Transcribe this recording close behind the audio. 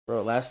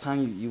Bro, last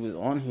time you was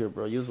on here,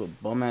 bro, you was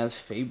with bum-ass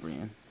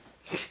Fabian.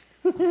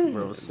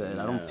 Bro said,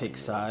 I don't pick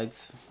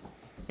sides.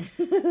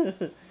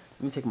 Let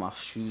me take my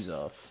shoes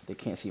off. They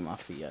can't see my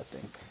feet, I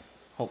think.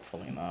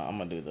 Hopefully not. I'm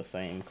gonna do the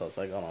same because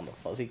I got on the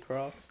fuzzy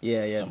Crocs.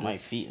 Yeah. So my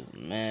feet is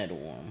mad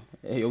warm.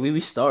 Hey,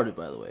 we started,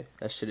 by the way.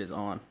 That shit is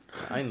on.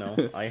 I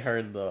know. I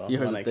heard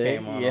when it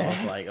came on, yeah. I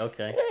was like,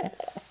 okay.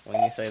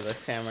 When you say the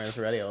camera is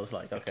ready, I was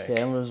like, okay.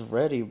 Camera's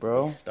ready,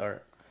 bro. Let's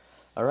start.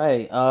 All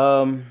right.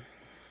 I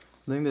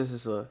think this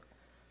is a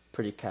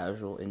pretty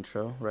casual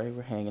intro, right?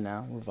 We're hanging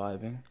out, we're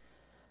vibing.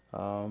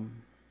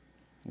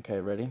 Okay,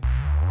 ready?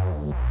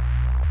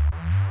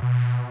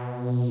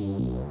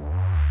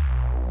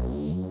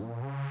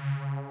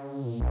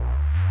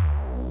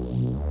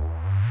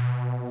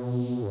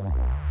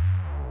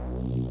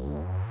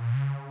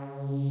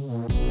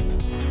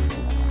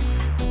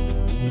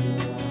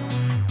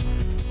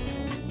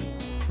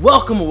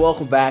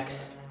 Welcome back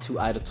to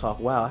Idle Talk.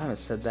 Wow, I haven't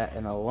said that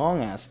in a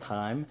long ass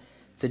time.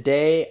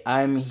 Today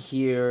I'm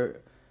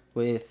here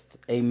with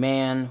a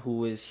man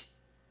who is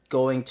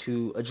going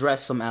to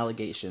address some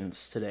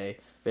allegations today.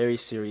 Very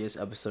serious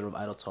episode of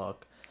Idle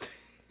Talk.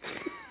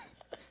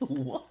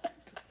 What?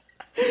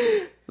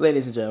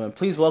 Ladies and gentlemen,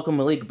 please welcome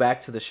Mhaleek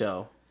back to the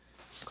show.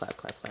 Clap,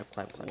 clap, clap,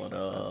 clap, clap. What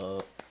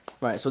up?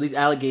 Right, so these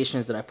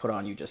allegations that I put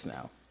on you just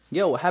now.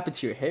 Yo, what happened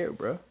to your hair,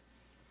 bro?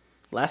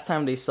 Last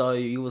time they saw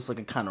you, you was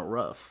looking kind of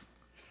rough.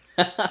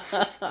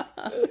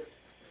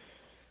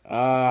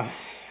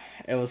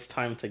 It was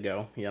time to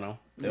go, you know?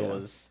 It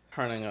was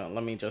turning a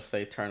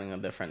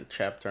different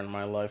chapter in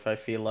my life. I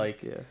feel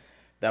like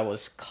that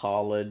was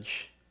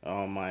college.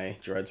 Oh, my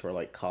dreads were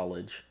like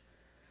college.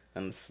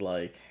 And it's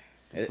like,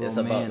 it's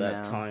about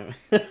that time.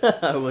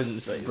 I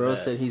wouldn't say Bro that.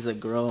 said he's a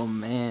grown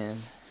man.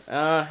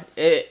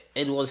 It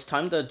was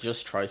time to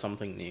just try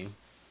something new.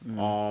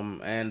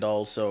 And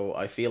also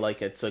I feel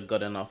like it's a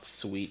good enough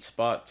sweet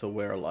spot to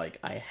where like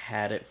I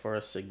had it for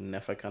a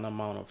significant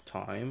amount of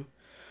time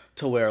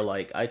to where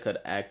like I could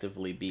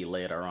actively be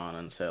later on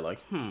and say like,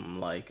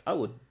 like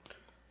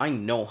I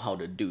know how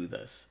to do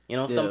this. You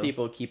know, some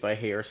people keep a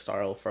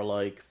hairstyle for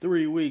like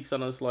 3 weeks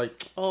and it's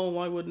like, oh,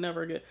 I would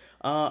never get,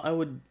 I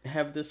would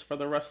have this for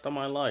the rest of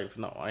my life.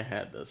 No, I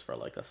had this for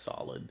like a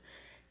solid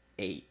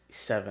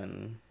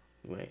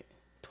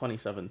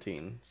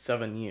 2017,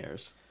 7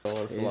 years.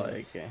 So it's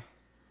like,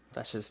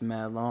 that's just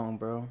mad long,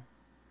 bro.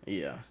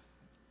 Yeah.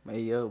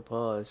 Hey, yo,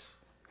 pause.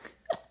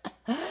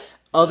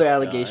 Other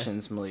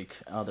allegations, Mhaleek.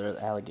 Other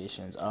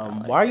allegations.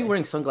 Why are you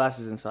wearing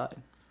sunglasses inside?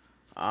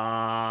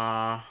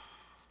 Bro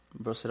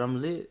said I'm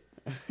lit.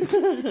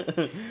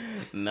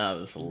 Nah,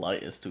 this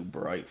light is too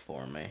bright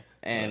for me.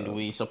 And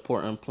we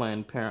support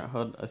Planned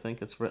Parenthood. I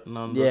think it's written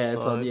on the side.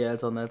 It's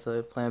on that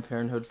side. Planned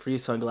Parenthood, free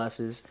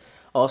sunglasses.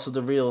 Also,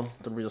 the real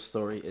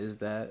story is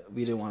that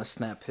we didn't want to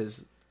snap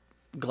his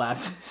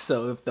glasses.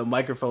 So if the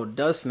microphone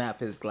does snap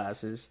his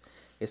glasses,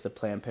 it's the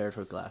Planned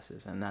Parenthood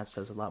glasses, and that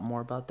says a lot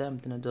more about them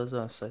than it does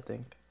us, I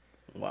think.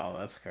 Wow,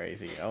 that's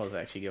crazy. I was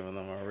actually giving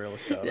them a real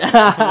shout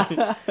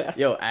out.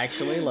 Yo,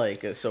 actually,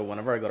 like, so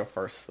whenever I go to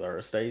First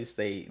Thursdays,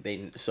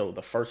 so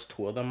the first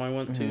two of them I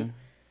went to,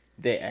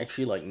 they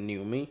actually, like,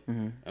 knew me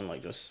and,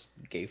 like, just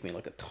gave me,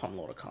 like, a ton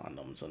load of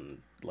condoms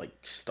and, like,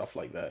 stuff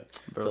like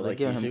that. Bro, so, they like,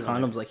 giving him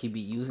condoms like he be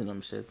using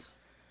them shits.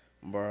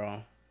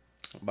 Bro,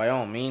 by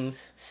all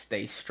means,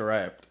 stay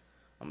strapped.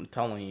 I'm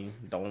telling you,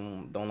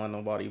 don't let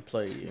nobody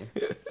play you.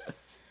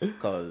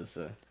 Because,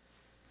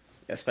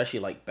 especially,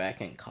 like,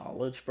 back in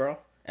college, bro,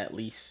 at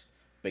least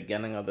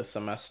beginning of the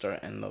semester,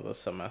 end of the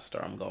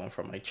semester, I'm going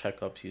for my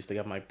checkups. Used to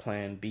get my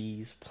Plan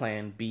Bs.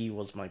 Plan B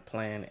was my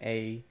Plan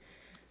A.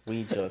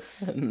 We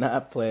just...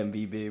 Not Plan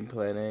B being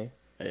Plan A.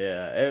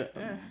 Yeah.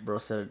 Bro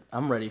said,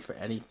 I'm ready for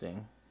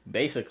anything.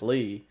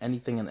 Basically.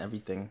 Anything and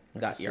everything.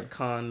 Got your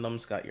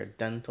condoms, got your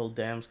dental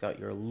dams, got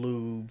your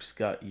lubes,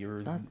 got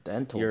your... Not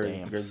dental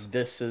dams. Your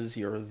thises,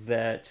 your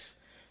that's.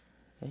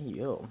 Hey,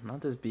 yo,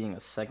 not this being a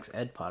sex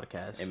ed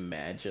podcast.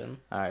 Imagine.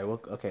 All right, well,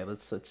 okay,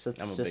 let's I'm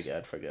a big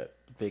advocate.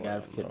 Big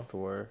advocate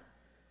for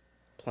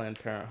Planned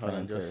Parenthood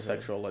and just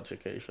sexual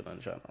education in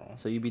general.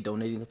 So you be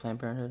donating to Planned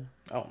Parenthood?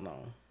 Oh,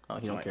 no. Oh,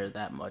 you don't care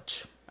that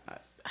much.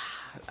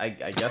 I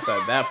guess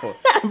at that point.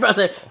 Bro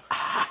said,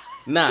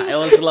 nah,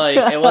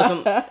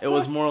 it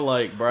was more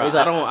like, bro,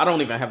 I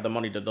don't even have the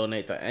money to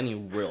donate to any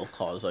real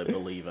cause I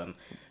believe in.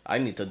 I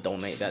need to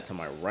donate that to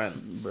my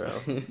rent. Bro,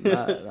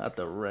 not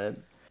the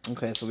rent.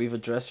 Okay, so we've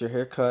addressed your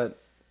haircut,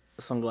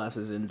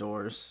 sunglasses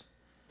indoors.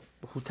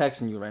 Who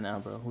texting you right now,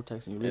 bro? Who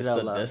texting you? Read it's it out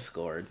the loud.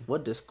 Discord.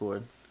 What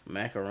Discord?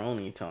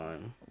 Macaroni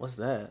time. What's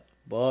that?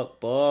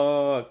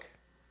 Buck.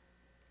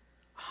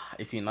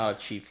 If you're not a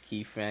Chief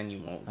Keef fan,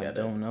 you won't get it.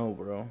 I don't know,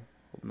 bro.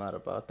 I'm not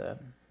about that.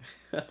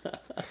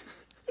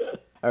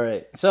 All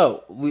right,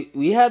 so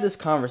we had this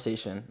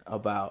conversation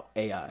about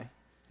AI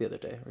the other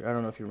day. I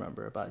don't know if you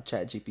remember about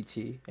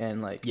ChatGPT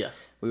and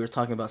we were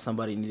talking about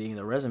somebody needing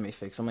their resume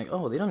fixed. I'm like,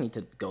 oh, they don't need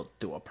to go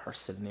through a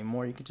person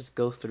anymore. You can just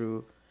go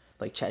through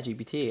like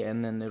ChatGPT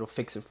and then it'll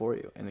fix it for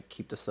you and it'll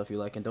keep the stuff you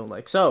like and don't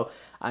like. So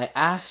I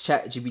asked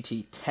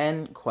ChatGPT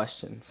 10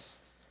 questions.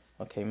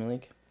 Okay,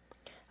 Mhaleek?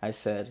 I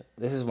said,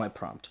 this is my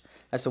prompt.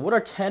 I said, what are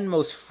 10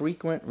 most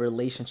frequent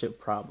relationship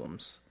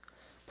problems?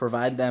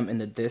 Provide them in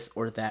the this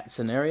or that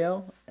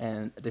scenario,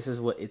 and this is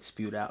what it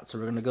spewed out. So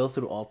we're going to go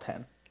through all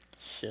 10.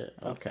 Shit,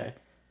 okay.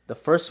 The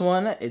first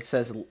one, it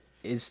says,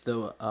 is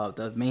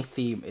the main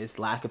theme is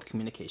lack of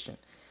communication.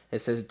 It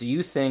says, do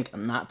you think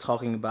not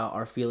talking about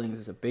our feelings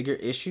is a bigger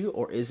issue,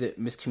 or is it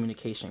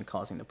miscommunication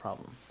causing the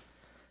problem?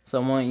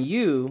 So I want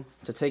you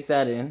to take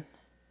that in,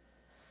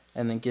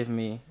 and then give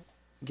me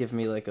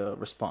like a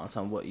response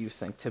on what you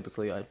think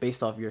typically,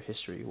 based off your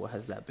history. What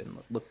has that been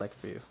looked like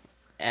for you?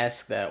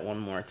 Ask that one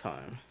more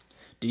time.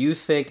 Do you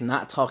think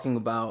not talking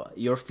about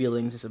your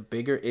feelings is a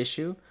bigger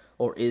issue,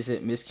 or is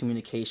it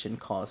miscommunication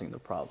causing the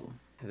problem?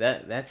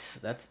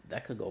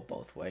 That could go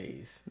both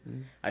ways.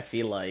 Mm-hmm. I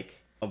feel like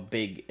a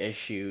big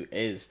issue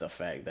is the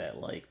fact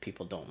that like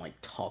people don't like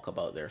talk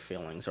about their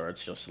feelings, or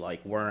it's just like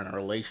we're in a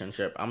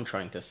relationship. I'm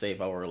trying to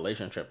save our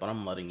relationship, but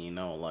I'm letting you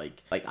know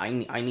like I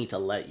need to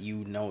let you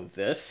know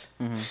this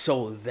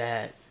so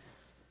that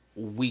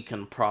we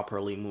can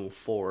properly move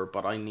forward.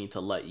 But I need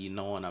to let you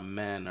know in a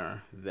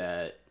manner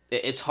that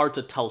it's hard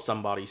to tell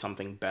somebody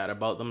something bad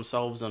about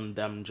themselves and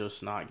them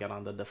just not get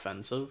on the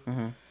defensive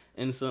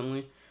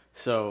instantly.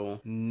 So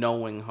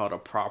knowing how to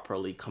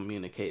properly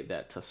communicate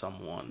that to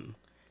someone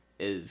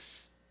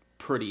is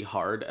pretty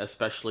hard,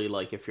 especially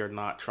like if you're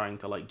not trying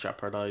to like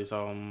jeopardize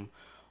a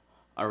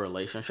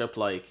relationship.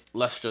 Like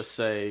let's just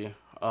say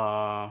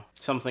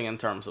something in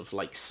terms of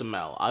like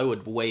smell. I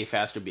would way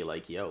faster be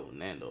like, yo,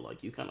 Nando,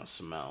 like you kind of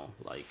smell,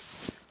 like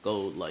go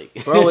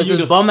like bro, it's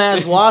this bum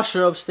ass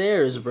washer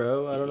upstairs,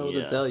 bro. I don't know what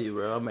to tell you,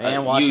 bro.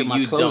 I'm washing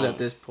my clothes at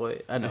this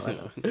point. I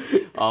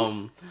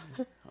know.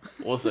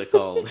 What's it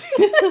called?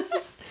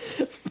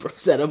 Bro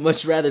said, I'd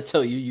much rather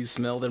tell you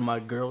smell than my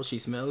girl she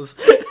smells.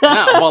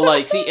 Nah, well,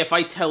 like, see, if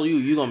I tell you,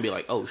 you're gonna be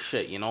like, oh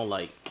shit, you know,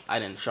 like, I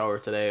didn't shower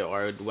today,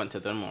 or I went to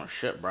the or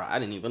shit, bro, I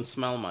didn't even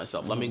smell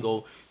myself. Let me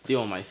go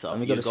deal with myself.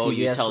 You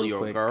tell your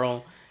quick.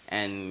 Girl,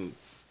 and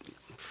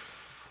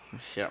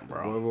shit,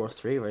 bro. World War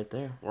III right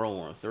there. World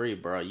War III,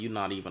 bro. You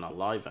not even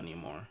alive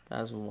anymore.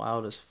 That's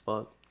wild as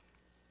fuck.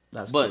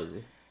 That's but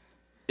crazy.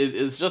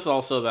 It's just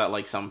also that,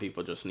 like, some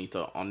people just need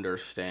to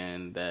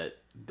understand that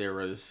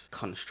there is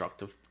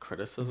constructive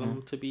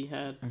criticism to be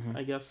had,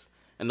 I guess.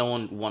 And no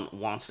one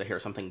wants to hear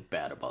something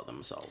bad about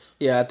themselves.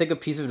 Yeah, I think a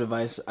piece of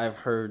advice I've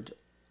heard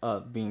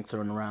being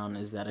thrown around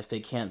is that if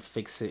they can't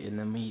fix it in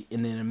an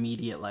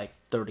immediate, like,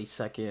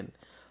 30-second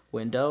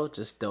window,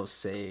 just don't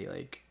say,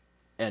 like,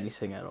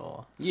 anything at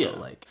all. Yeah.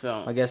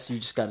 So I guess you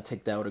just got to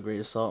take that with a grain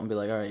of salt and be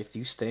like, all right, if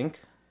you stink,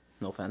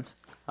 no offense,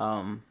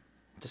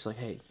 just like,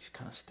 hey, you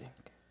kind of stink.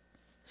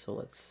 So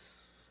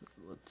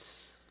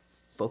let's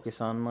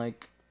focus on,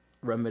 like,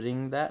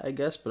 remedying that, I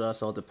guess. But it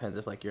also depends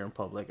if, like, you're in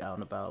public, out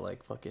and about,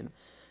 like, fucking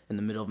in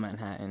the middle of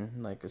Manhattan.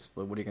 Like,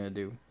 what are you gonna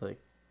do? Like,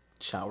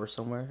 shower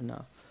somewhere?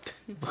 No.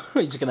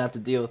 You're just gonna have to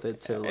deal with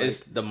it too. Like,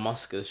 the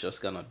musk is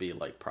just gonna be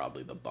like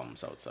probably the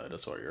bums outside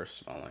is what you're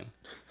smelling.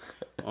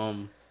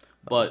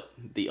 But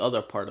the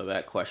other part of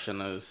that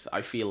question is,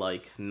 I feel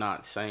like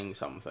not saying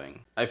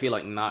something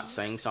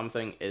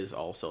is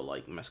also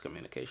like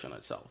miscommunication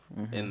itself,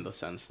 in the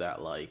sense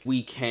that like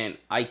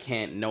I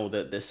can't know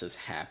that this is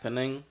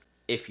happening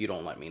if you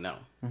don't let me know.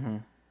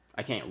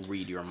 I can't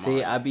read your mind.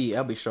 See, I'd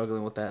be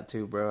struggling with that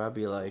too, bro. I'd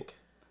be like,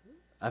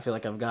 I feel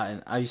like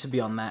I used to be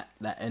on that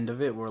end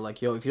of it where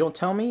like, yo, if you don't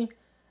tell me,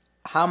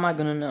 how am I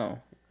gonna know?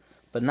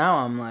 But now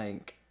I'm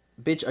like,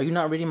 bitch, are you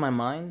not reading my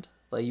mind?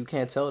 Like, you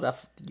can't tell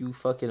that you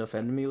fucking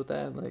offended me with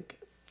that? Like,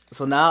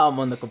 so now I'm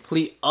on the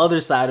complete other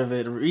side of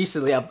it.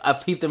 Recently, I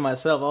peeped in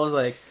myself. I was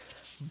like,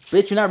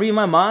 bitch, you're not reading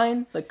my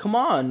mind? Like, come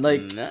on.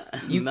 Like,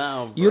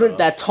 bro.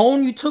 That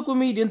tone you took with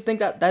me, you didn't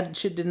think that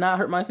shit did not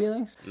hurt my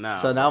feelings? Nah.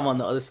 So now I'm on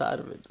the other side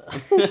of it.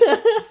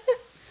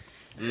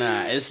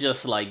 Nah, it's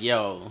just like,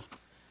 yo,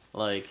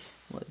 like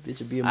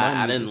bitch, be a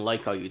I didn't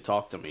like how you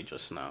talked to me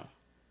just now.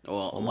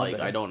 Well, like,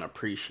 bad. I don't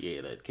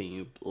appreciate it. Can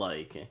you,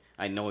 like,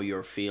 I know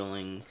you're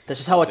feeling...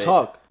 That's just how I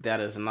talk. That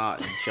is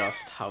not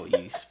just how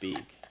you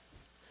speak.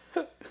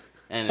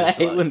 And I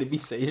hate when they be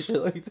saying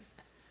shit like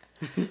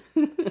that.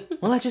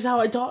 Well, that's just how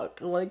I talk.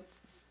 Like,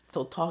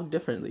 so talk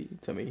differently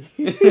to me.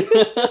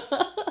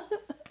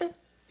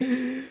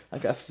 I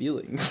got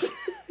feelings.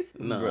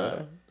 No.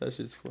 Bruh, that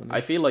shit's funny.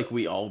 I feel like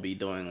we all be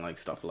doing, like,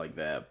 stuff like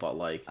that, but,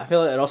 like... I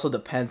feel like it also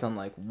depends on,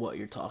 like, what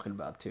you're talking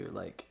about, too.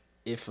 Like,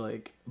 if,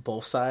 like,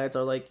 both sides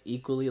are, like,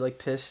 equally, like,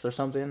 pissed or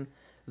something,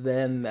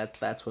 then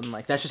that's when,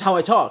 like, that's just how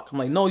I talk. I'm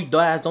like, no, you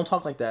don't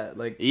talk like that.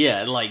 Like,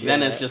 yeah, like,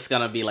 then it's just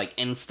gonna be, like,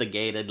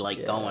 instigated,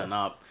 like, going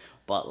up.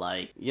 But,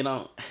 like, you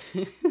know,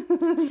 it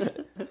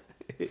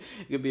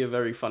could be a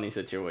very funny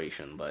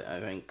situation. But I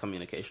think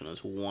communication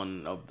is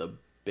one of the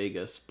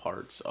biggest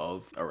parts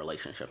of a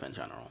relationship in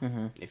general.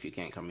 If you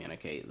can't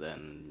communicate,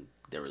 then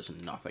there is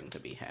nothing to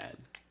be had.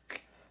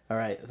 All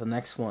right, the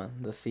next one,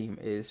 the theme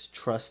is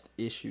trust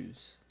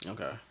issues.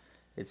 Okay.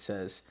 It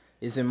says,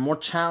 is it more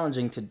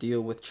challenging to deal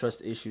with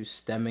trust issues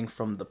stemming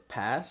from the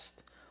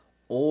past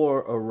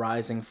or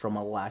arising from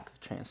a lack of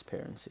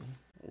transparency?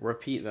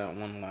 Repeat that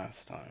one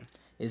last time.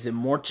 Is it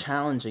more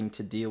challenging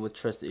to deal with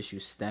trust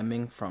issues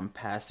stemming from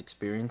past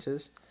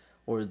experiences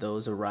or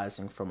those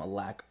arising from a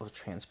lack of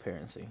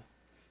transparency?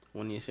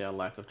 When you say a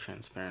lack of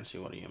transparency,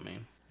 what do you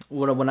mean?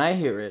 When I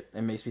hear it,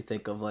 it makes me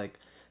think of like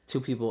two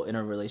people in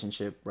a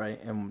relationship,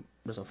 right? And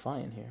there's a fly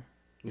in here.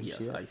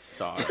 Yes, I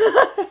saw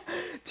it.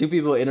 Two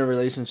people in a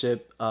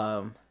relationship,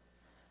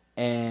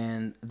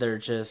 and they're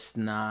just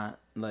not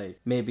like,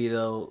 maybe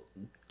they'll,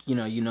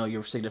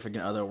 your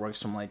significant other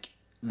works from like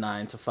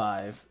 9 to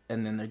 5,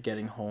 and then they're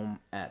getting home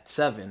at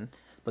 7,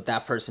 but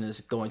that person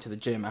is going to the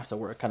gym after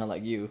work, kind of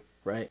like you,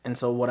 right? And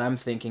so what I'm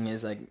thinking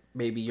is like,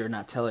 maybe you're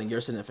not telling your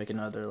significant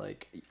other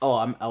like,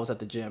 oh, I was at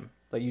the gym.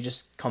 Like, you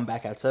just come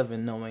back at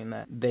 7 knowing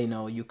that they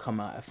know you come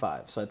out at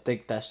 5. So I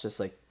think that's just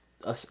like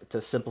us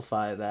to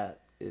simplify that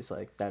is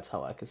like, that's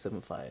how I could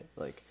simplify it.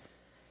 Like,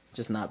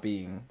 just not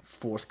being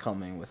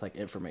forthcoming with like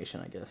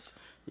information, I guess.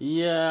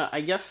 Yeah, I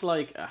guess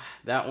like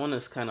that one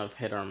is kind of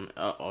hit or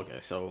okay,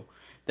 so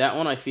that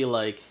one I feel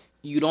like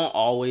you don't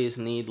always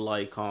need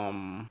like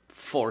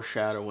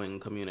foreshadowing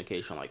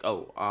communication, like,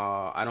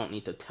 I don't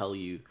need to tell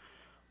you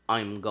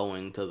I'm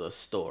going to the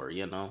store,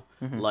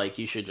 Mm-hmm. like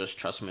you should just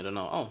trust me to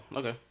know, oh,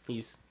 okay,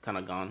 he's kind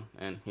of gone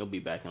and he'll be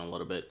back in a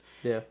little bit.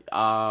 Yeah.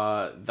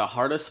 The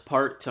hardest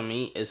part to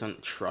me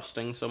isn't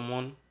trusting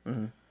someone.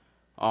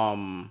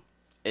 Mm-hmm.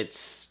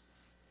 It's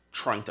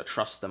trying to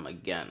trust them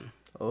again.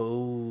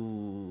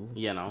 Oh.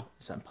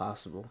 It's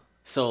impossible.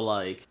 So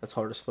like, that's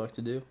hard as fuck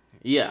to do.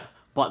 Yeah,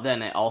 but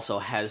then it also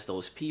has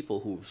those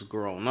people who've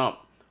grown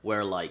up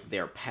where like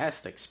their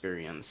past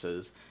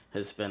experiences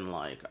has been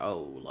like,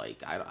 oh,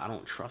 like I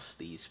don't trust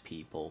these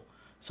people.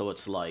 So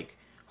it's like,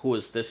 who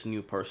is this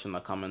new person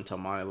to come into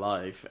my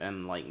life,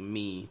 and like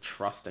me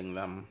trusting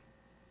them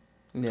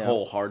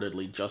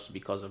wholeheartedly just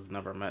because I've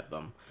never met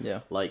them. Yeah.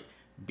 Like,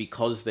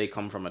 because they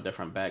come from a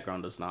different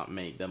background does not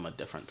make them a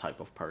different type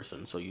of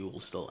person. So you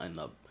will still end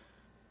up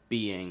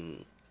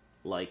being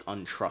like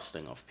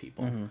untrusting of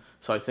people. Mm-hmm.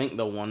 So I think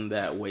the one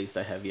that weighs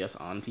the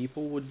heaviest on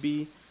people would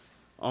be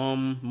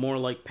more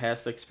like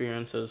past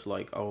experiences,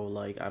 like, oh,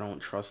 like I don't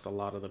trust a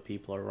lot of the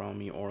people around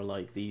me, or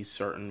like these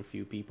certain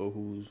few people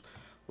who's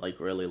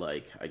like really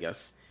like, I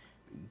guess,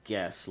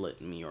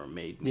 gaslit me or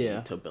made me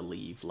to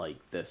believe like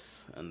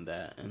this and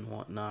that and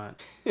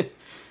whatnot.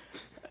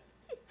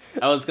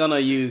 I was gonna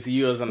use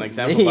you as an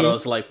example, but I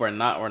was like, we're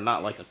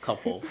not like a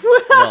couple.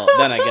 Well,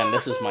 then again,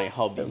 this is my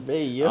hobby.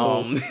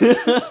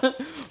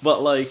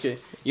 But like,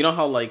 you know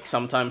how like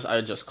sometimes I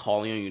would just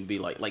call you and you'd be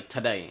like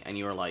today, and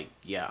you were like,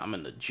 yeah, I'm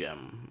in the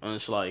gym, and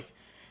it's like,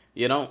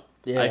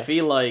 I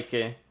feel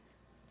like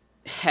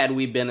had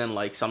we been in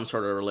like some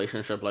sort of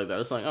relationship like that,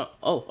 it's like,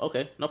 oh,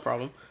 okay, no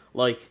problem,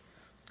 like,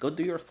 go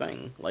do your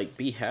thing, like,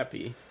 be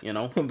happy,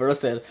 Bro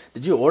said,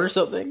 did you order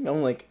something?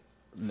 I'm like,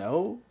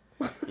 no.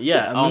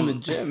 Yeah, I'm in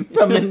the gym.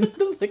 I'm in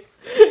like,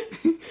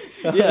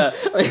 yeah.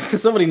 It's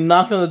because somebody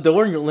knocked on the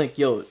door and you're like,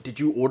 "Yo, did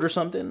you order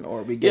something?" Or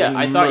are we getting? Yeah,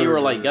 I thought you were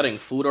like getting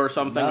food or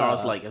something. Or I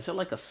was like, "Is it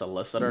like a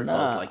solicitor?" Nah,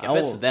 I was like, "If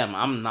it's them,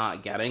 I'm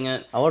not getting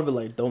it." I would be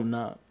like, "Don't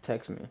knock.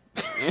 Text me."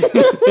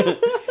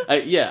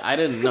 I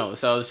didn't know,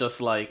 so I was just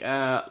like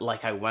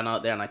I went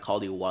out there and I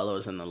called you while I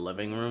was in the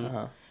living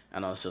room.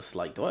 And I was just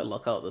like, do I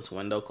look out this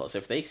window? Because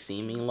if they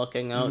see me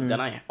looking out,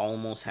 then I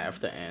almost have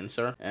to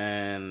answer.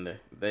 And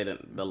they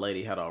didn't. The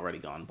lady had already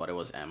gone, but it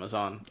was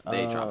Amazon.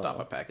 They dropped off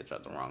a package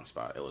at the wrong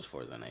spot. It was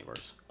for the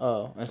neighbors.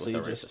 Oh, and so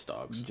you racist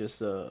dogs.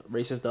 Just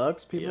racist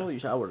dogs, people?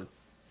 Yeah. I would have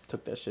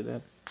took that shit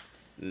in.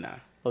 Nah.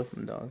 Fuck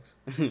them dogs.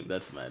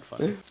 That's mad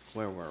funny.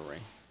 Where were we?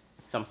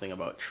 Something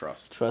about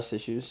trust. Trust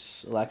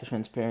issues, lack of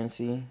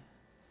transparency.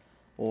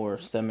 Or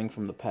stemming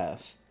from the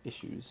past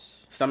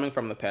issues. Stemming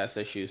from the past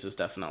issues is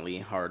definitely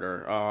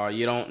harder.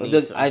 You don't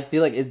need I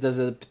feel like does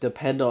it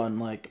depend on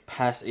like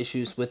past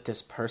issues with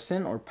this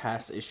person or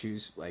past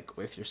issues like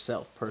with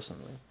yourself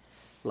personally?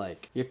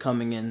 Like, you're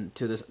coming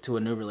into to a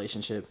new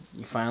relationship,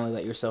 you finally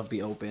let yourself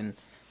be open,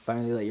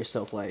 finally let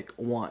yourself like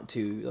want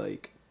to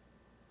like,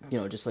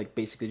 just like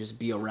basically just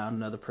be around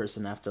another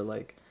person after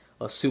like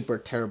a super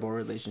terrible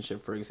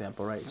relationship, for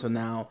example, right? So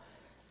now,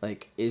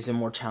 like, is it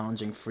more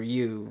challenging for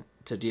you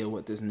to deal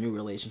with this new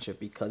relationship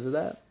because of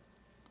that?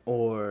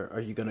 Or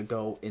are you gonna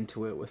go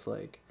into it with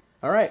like,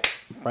 all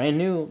right, brand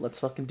new, let's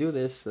fucking do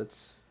this,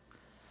 let's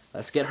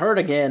get hurt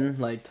again,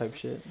 like, type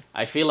shit?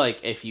 I feel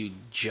like if you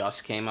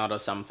just came out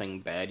of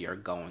something bad, you're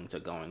going to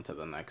go into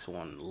the next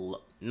one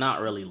not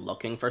really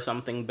looking for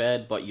something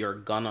bad, but you're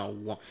gonna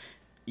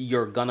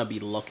be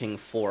looking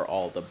for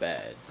all the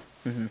bad.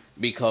 Mm-hmm.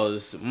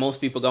 Because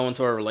most people go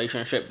into a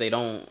relationship, they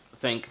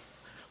think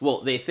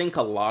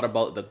a lot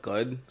about the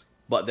good,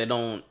 but they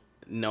don't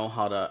know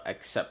how to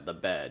accept the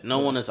bad. No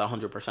one is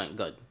 100%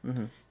 good,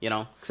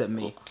 except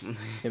me.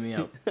 Hit me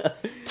up.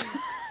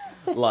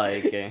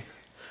 Like,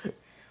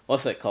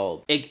 what's it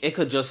called? It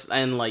could just,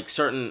 and like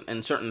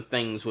certain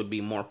things would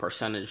be more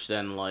percentage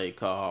than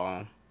like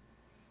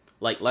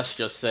let's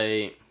just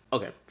say,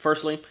 okay,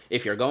 firstly,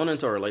 if you're going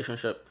into a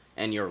relationship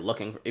and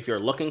if you're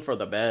looking for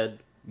the bad,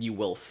 you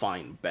will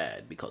find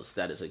bad, because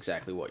that is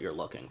exactly what you're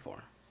looking for.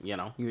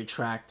 You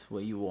attract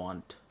what you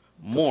want,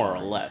 more or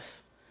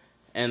less.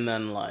 And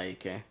then,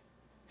 like,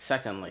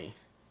 secondly,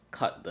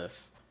 cut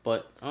this.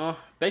 But,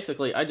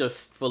 basically, I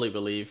just fully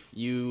believe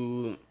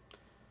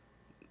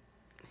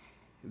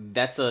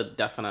that's a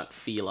definite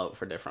feel out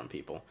for different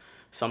people.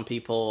 Some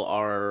people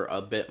are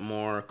a bit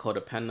more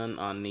codependent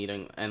on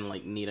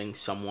needing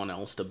someone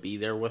else to be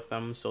there with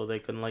them so they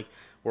can, like,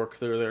 work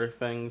through their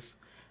things.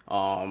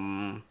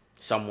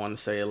 Someone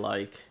say,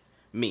 like,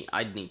 me,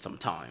 I'd need some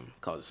time,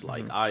 because,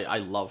 like, I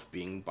love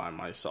being by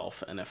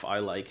myself, and if I,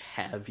 like,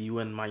 have you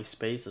in my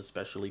space,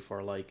 especially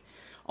for, like,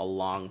 a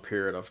long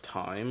period of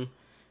time,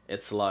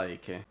 it's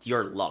like,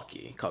 you're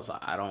lucky, because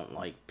I don't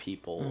like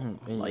people,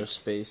 in like, your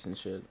space and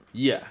shit.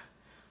 Yeah.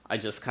 I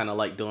just kind of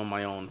like doing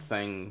my own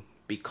thing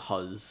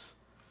because...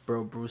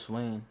 Bro, Bruce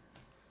Wayne.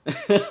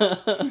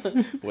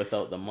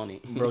 Without the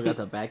money. Bro got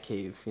the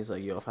Batcave. He's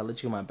like, yo, if I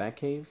let you in my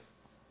Batcave,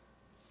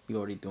 you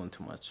already doing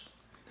too much.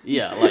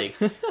 Yeah, like...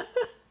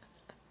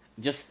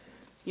 just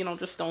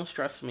don't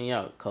stress me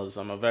out, because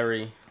I'm a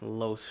very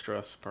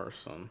low-stress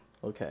person.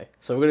 Okay.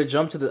 So we're going to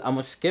jump to I'm going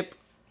to skip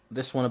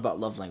this one about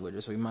love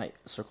languages. We might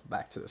circle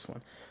back to this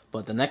one.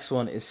 But the next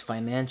one is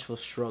financial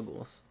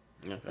struggles.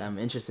 Okay. I'm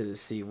interested to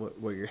see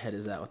where your head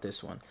is at with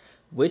this one.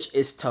 Which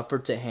is tougher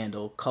to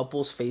handle,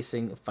 couples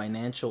facing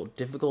financial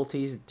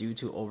difficulties due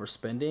to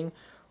overspending,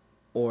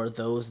 or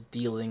those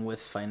dealing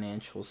with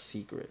financial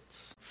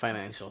secrets?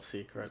 Financial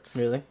secrets.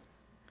 Really?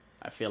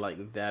 I feel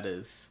like that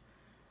is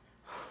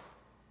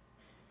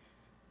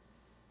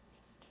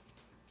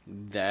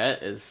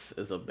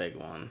a big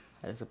one.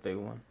 That is a big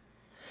one.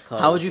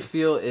 How would you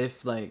feel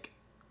if, like,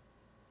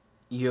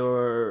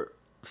 your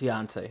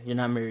fiance, you're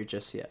not married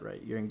just yet,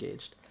 right? You're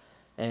engaged.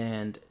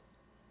 And,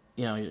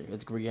 you know,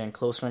 we're getting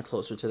closer and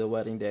closer to the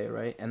wedding day,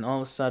 right? And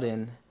all of a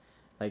sudden,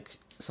 like,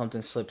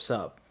 something slips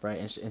up,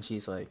 right? And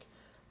she's like,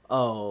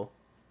 oh,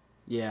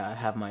 yeah, I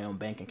have my own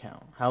bank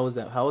account. How would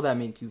that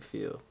make you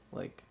feel?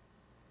 Like,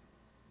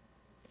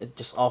 it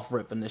just off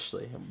rip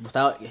initially,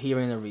 without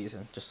hearing the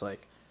reason. Just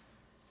like,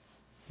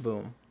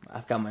 boom,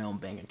 I've got my own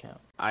bank account.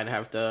 I'd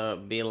have to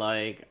be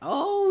like,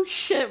 oh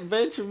shit,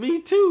 bitch,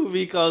 me too,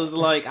 because,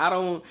 like,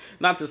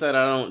 not to say that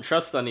I don't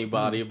trust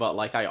anybody, but,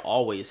 like, I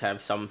always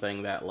have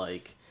something that,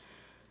 like,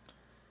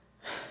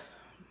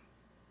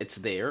 it's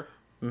there.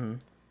 Mm-hmm.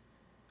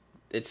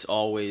 It's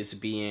always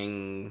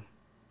being,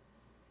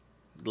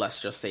 let's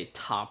just say,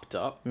 topped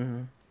up,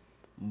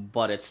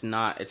 but it's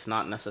not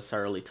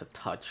necessarily to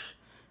touch.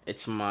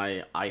 It's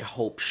my, I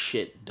hope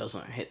shit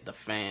doesn't hit the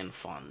fan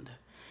fund,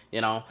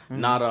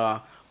 not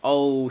a,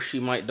 oh, she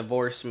might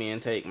divorce me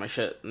and take my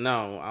shit.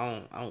 No,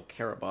 I don't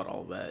care about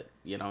all that,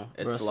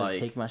 It's Bro, like,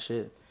 take my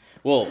shit.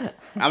 Well,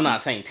 I'm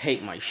not saying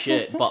take my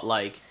shit, but,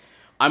 like,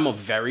 I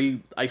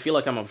feel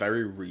like I'm a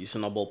very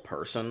reasonable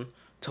person,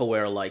 to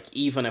where, like,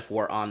 even if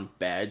we're on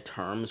bad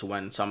terms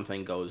when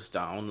something goes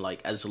down,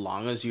 like, as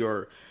long as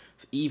you're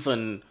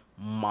even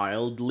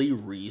mildly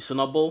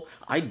reasonable,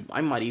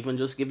 I might even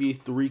just give you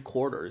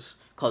 3/4,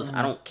 because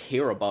I don't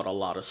care about a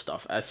lot of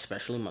stuff,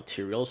 especially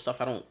material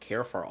stuff. I don't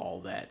care for all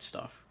that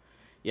stuff.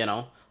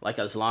 Like,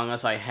 as long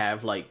as I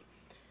have, like,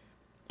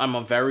 I'm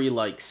a very,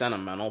 like,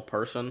 sentimental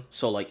person,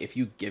 so, like, if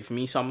you give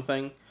me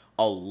something,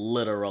 I'll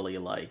literally,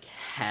 like,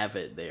 have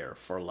it there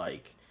for,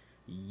 like,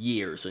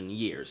 years and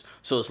years.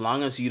 So as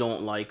long as you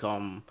don't, like,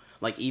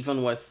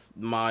 even with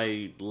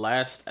my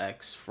last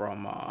ex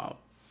from,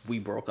 we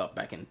broke up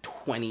back in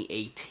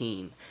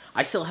 2018,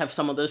 I still have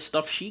some of this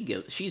stuff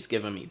she's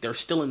given me. They're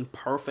still in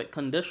perfect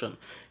condition.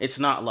 It's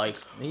not like,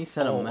 me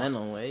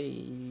sentimental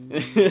way.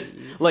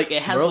 Like,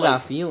 it has, bro, like,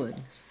 got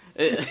feelings.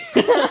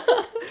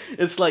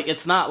 It's like,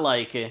 it's not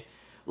like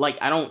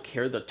I don't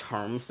care the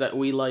terms that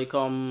we, like,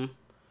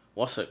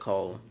 what's it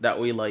called, that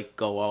we, like,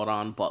 go out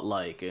on, but,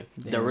 like,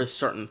 there is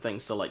certain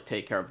things to, like,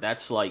 take care of.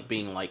 That's like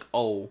being like,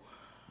 oh,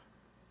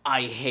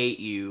 I hate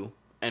you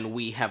and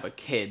we have a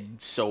kid,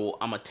 so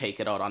I'm gonna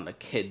take it out on the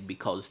kid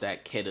because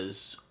that kid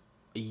is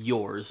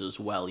yours as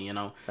well,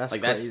 That's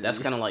like, crazy. that's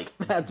kind of like,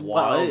 that's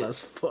what? Wild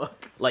as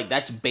fuck. Like,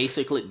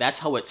 that's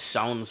how it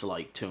sounds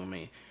like to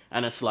me.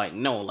 And it's like,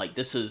 no, like,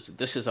 this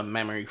is a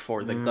memory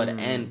for the good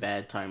and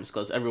bad times,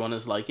 because everyone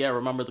is like, yeah,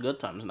 remember the good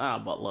times. Nah,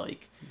 but,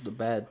 like, the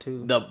bad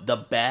too.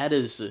 The bad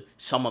is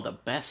some of the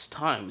best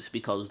times,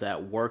 because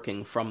that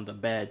working from the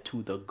bad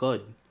to the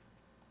good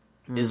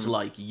is,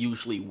 like,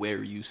 usually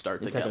where you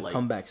start to get, like,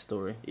 comeback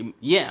story.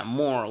 Yeah,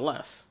 more or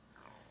less.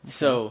 Okay.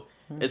 So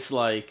it's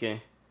like,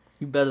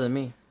 you better than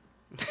me.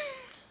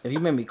 If you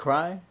make me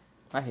cry,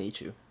 I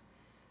hate you.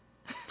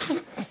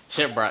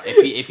 Shit, bro.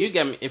 If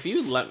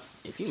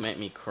you make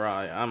me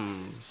cry,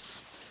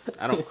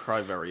 I don't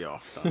cry very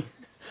often.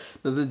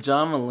 There's a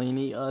John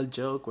Mulaney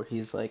joke where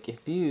he's like,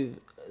 if you've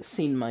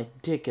seen my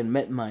dick and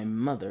met my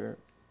mother,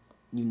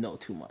 you know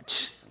too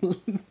much.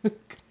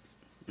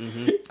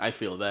 I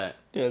feel that.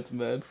 Yeah, it's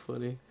mad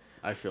funny.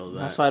 I feel that.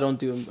 That's why I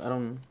don't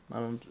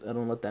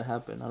let that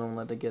happen. I don't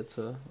let it get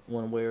to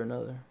one way or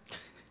another.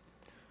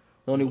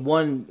 Only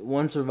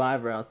one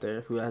survivor out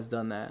there who has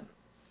done that,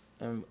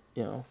 and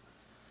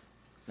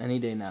any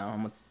day now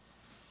I'm gonna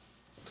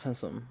send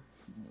some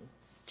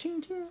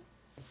ching ching.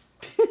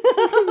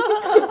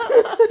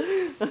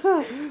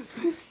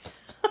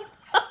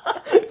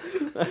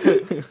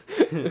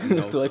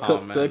 No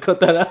comment. Do I cut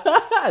that out?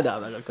 No,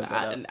 I'm not gonna cut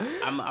that out.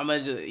 I'm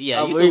gonna just,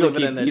 yeah, you can leave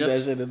it in there. Keep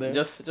that shit in there.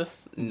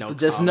 Just no.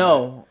 Just comment.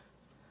 know,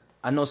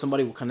 I know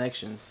somebody with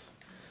connections.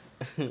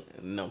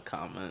 No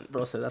comment.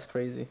 Bro said that's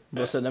crazy.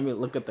 Bro said let me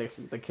look at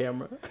the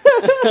camera.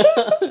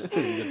 Good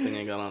thing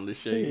I got on the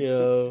shades.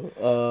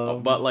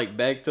 Yo, but like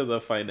back to the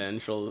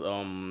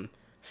financial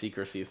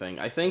secrecy thing.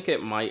 I think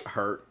it might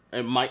hurt.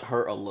 It might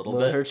hurt a little bit.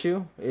 Will it hurt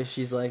you if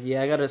she's like,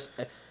 yeah, I gotta?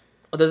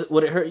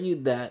 Would it hurt you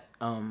that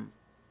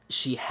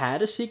she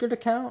had a secret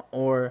account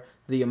or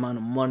the amount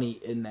of money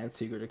in that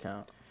secret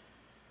account?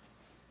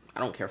 I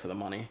don't care for the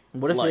money.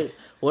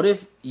 What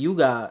if you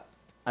got?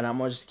 And I'm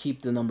gonna just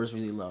keep the numbers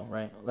really low,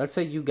 right? Let's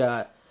say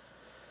you're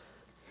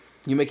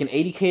making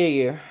 $80K a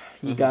year.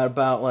 You got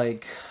about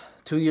like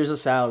 2 years of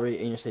salary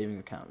in your savings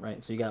account,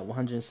 right? So you got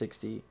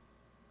 160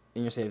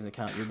 in your savings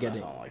account. You're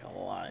getting. That's not like a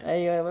lie.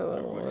 Hey,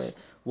 wait.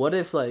 What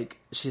if like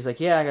she's like,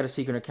 yeah, I got a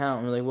secret account,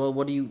 and we're like, well,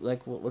 what do you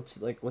like? What's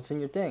in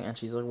your thing? And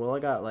she's like, well, I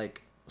got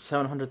like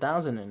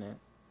 700,000 in it.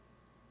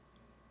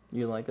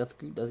 You're like, that's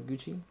good. That's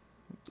Gucci.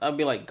 I'd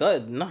be like,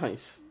 good,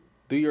 nice.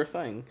 Do your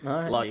thing. All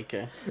right. Like,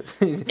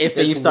 if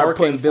you start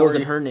putting bills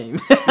in her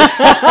name.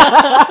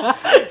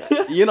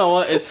 You know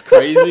what? It's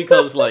crazy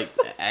because, like,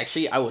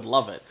 actually, I would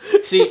love it.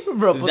 See,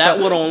 bro,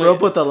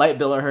 put the light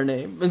bill in her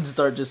name and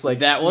start just like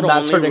that would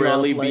only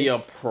really be a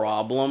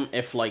problem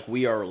if like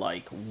we are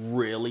like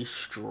really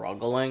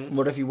struggling.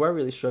 What if you were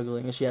really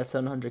struggling and she had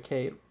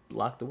 700K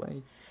locked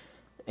away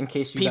in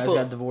case you guys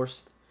got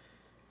divorced?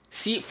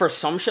 See, for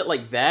some shit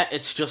like that,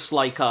 it's just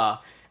like I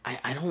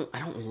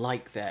don't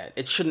like that.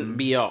 It shouldn't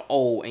be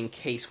in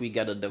case we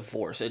get a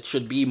divorce. It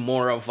should be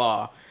more of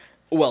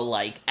well,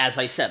 like, as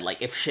I said,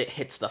 like, if shit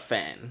hits the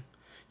fan,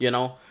 you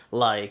know?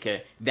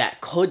 Like, that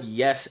could,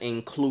 yes,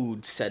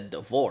 include said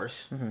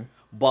divorce,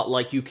 but,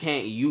 like, you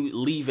can't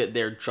leave it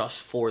there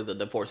just for the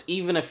divorce.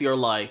 Even if you're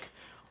like,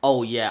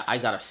 oh, yeah, I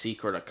got a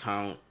secret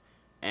account,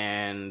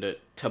 and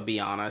to be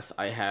honest,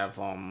 I have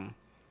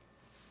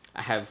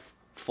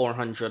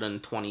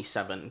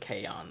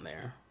 427K on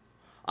there.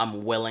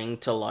 I'm willing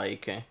to,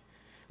 like,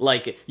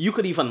 you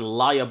could even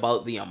lie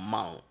about the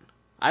amount.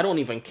 I don't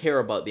even care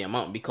about the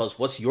amount because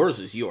what's yours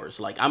is yours.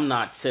 Like, I'm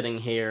not sitting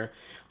here,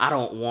 I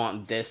don't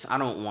want this, I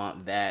don't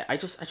want that. I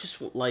just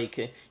like,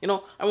 you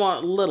know, I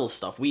want little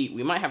stuff. We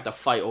might have to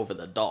fight over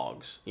the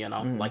dogs, you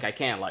know? Like, I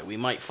can't, like, we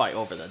might fight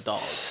over the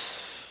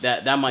dogs.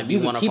 That might be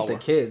one of our... You keep the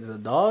kids. The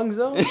dogs,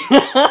 though?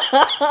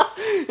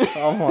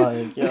 Oh,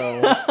 my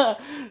God.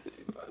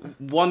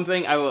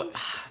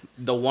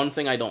 The one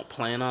thing I don't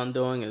plan on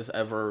doing is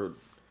ever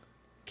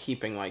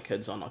keeping my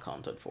kids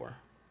unaccounted for.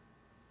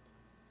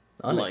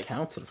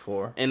 Unaccounted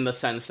for? In the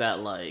sense that,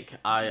 like,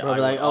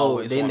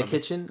 they in the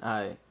kitchen?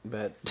 I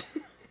bet.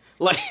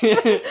 Like,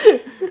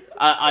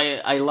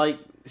 I like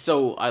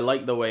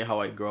the way how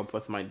I grew up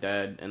with my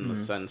dad in the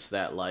sense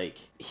that, like,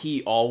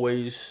 he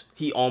almost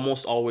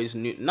always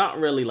knew, not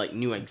really, like,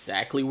 knew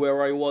exactly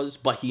where I was,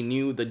 but he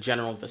knew the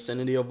general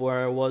vicinity of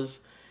where I was.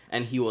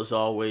 And he was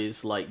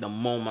always, like, the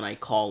moment I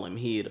call him,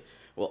 he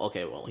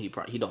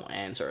don't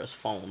answer his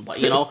phone, but,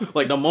 you know,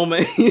 like, the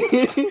moment he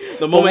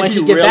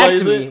back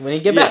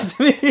to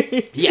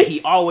me. Yeah, he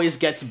always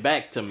gets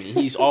back to me.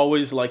 He's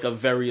always, like, a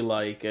very,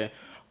 like,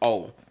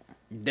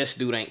 this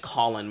dude ain't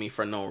calling me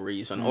for no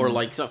reason. Or,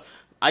 like, so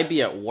I'd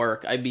be at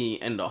work, I'd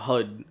be in the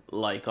hood,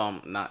 like,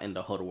 not in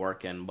the hood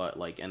working, but,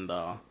 like, in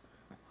the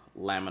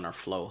laminar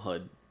flow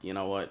hood. You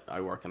know what? I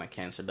work in a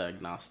cancer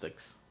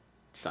diagnostics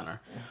center.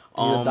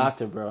 You're a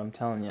doctor, bro. I'm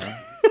telling you.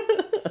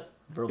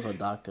 Bro's a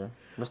doctor.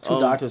 There's 2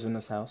 doctors in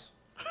this house,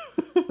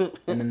 and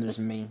then there's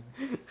me.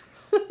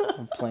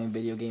 I'm playing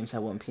video games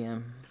at 1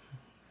 p.m.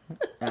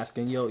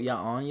 Asking, yo,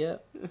 y'all on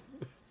yet?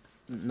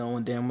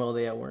 Knowing damn well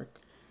they at work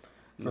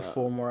for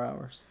 4 more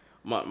hours.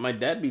 My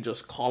dad be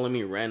just calling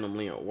me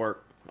randomly at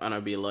work, and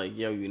I'd be like,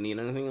 yo, you need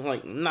anything? I'm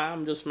like, nah,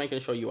 I'm just making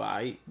sure you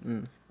alright.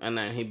 And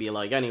then he'd be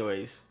like,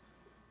 anyways,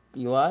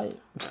 you alright?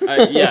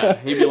 Yeah.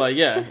 He'd be like,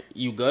 yeah,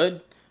 you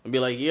good? I'd be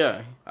like,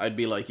 yeah. I'd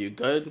be like, you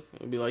good?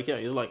 He'd be like, yeah.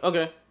 He's like,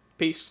 okay,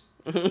 peace.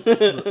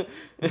 Bro,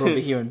 be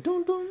hearing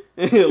dun dun.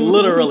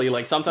 Literally,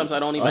 like, sometimes I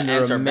don't even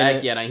answer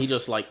back yet, and he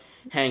just, like,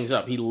 hangs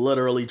up. He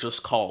literally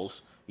just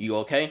calls, you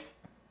okay?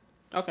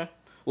 Okay.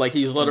 Like,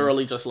 he's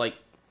literally just, like,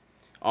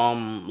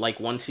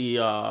 once he,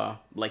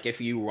 like,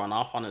 if you run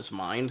off on his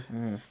mind,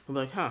 he'll be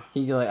like, huh.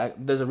 He'd like,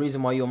 there's a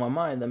reason why you're on my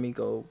mind. Let me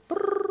go,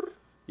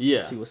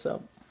 yeah. See what's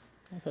up.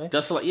 Okay.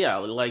 Just, like, yeah,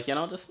 like, you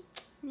know, just...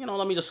 You know,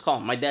 let me just call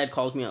him. My dad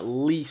calls me at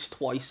least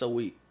twice a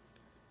week.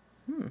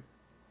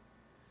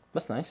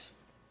 That's nice.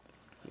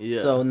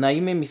 Yeah. So now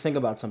you made me think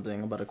about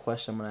something, about a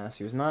question I'm going to ask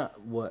you. It's not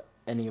what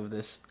any of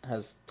this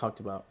has talked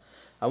about.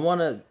 I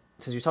want to,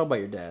 since you talk about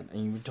your dad,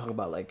 and you talk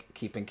about, like,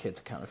 keeping kids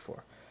accounted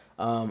for,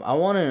 I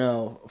want to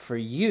know, for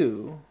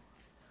you,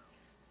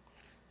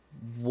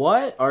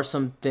 what are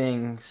some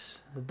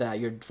things that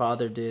your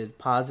father did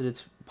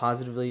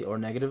positively or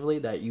negatively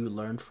that you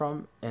learned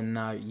from, and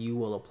now you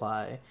will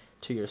apply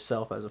to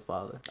yourself as a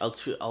father?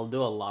 I'll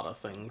do a lot of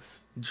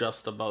things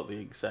just about the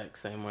exact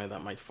same way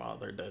that my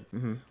father did.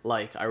 Mm-hmm.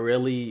 Like, I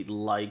really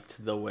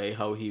liked the way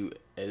how he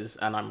is,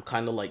 and I'm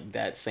kind of like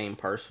that same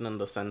person in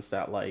the sense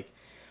that, like,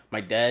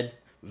 my dad,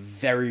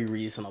 very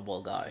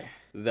reasonable guy,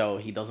 though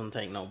he doesn't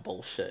take no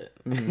bullshit.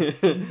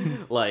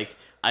 Mm-hmm. Like,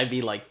 I'd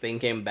be, like,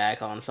 thinking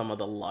back on some of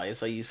the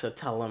lies I used to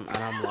tell him, and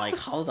I'm like,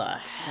 how the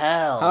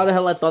hell? How the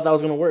hell I thought that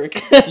was gonna work?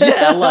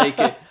 Yeah,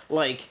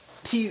 like,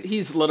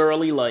 he's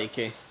literally,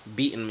 like,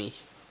 beaten me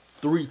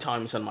 3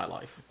 times in my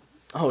life.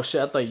 Oh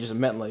shit, I thought you just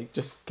meant, like,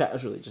 just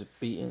casually just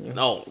beating you.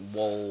 No,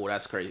 whoa,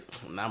 that's crazy.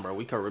 Nah, bro,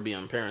 we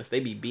Caribbean parents, they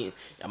be beating.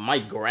 My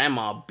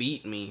grandma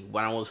beat me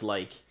when I was,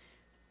 like,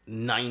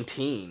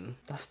 19.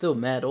 That's still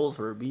mad old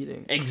for a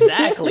beating.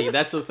 Exactly,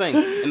 that's the thing.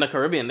 In the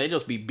Caribbean, they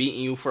just be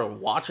beating you for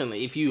watching.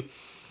 If you...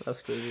 That's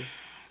crazy.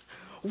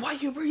 Why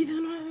you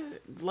breathing?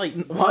 Like,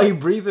 why are you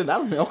breathing? I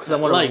don't know, because I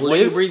want to live. Why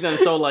you breathing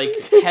so, like,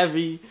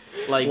 heavy?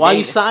 Like, why are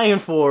you sighing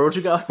for? What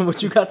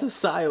you got to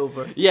sigh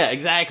over? Yeah,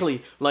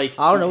 exactly. Like,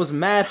 I don't know. It's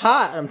mad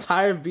hot. I'm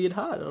tired of being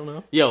hot. I don't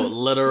know. Yo,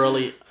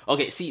 literally.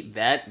 Okay, see,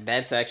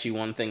 that's actually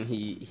one thing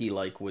he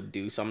like would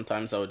do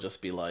sometimes. I would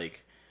just be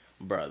like,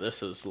 bruh,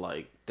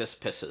 this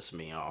pisses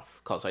me off,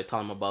 because I tell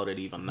him about it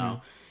even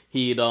now.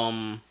 He'd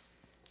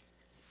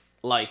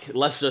like,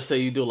 let's just say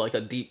you do like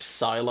a deep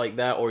sigh like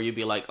that, or you'd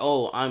be like,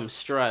 oh, I'm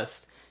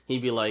stressed.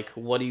 He'd be like,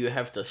 what do you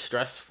have to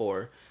stress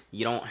for?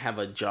 You don't have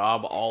a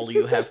job. All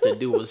you have to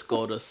do is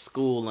go to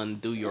school and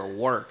do your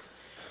work.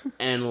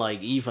 And,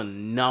 like,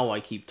 even now I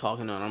keep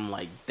talking to him, I'm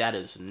like, that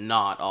is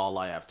not all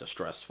I have to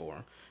stress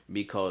for.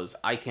 Because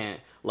I can't,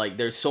 like,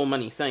 there's so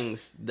many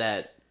things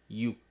that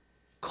you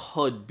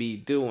could be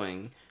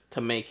doing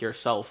to make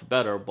yourself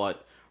better,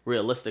 but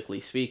realistically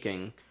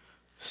speaking,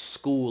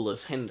 school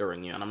is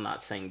hindering you. And I'm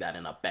not saying that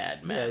in a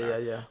bad manner.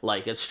 Yeah.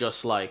 Like, it's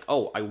just like,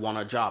 oh, I want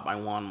a job. I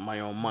want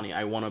my own money.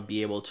 I want to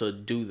be able to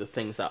do the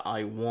things that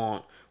I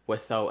want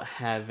without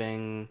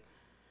having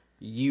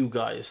you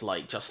guys,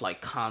 like, just,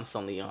 like,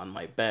 constantly on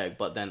my back.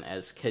 But then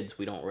as kids,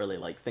 we don't really,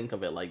 like, think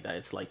of it like that.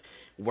 It's like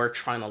we're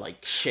trying to,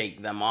 like,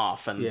 shake them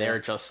off, and they're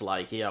just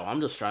like, yo, I'm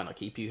just trying to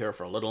keep you here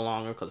for a little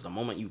longer, because the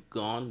moment you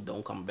gone,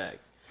 don't come back.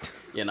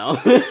 You know?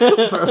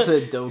 Bro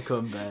said don't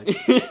come back.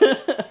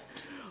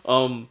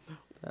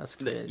 That's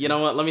crazy. You know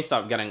what? Let me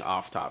stop getting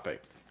off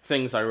topic.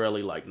 Things I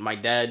really liked. My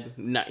dad,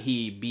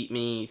 he beat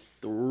me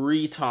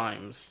 3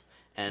 times,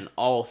 and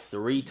all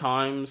 3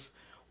 times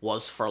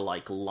was for,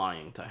 like,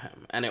 lying to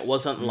him. And it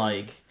wasn't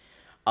like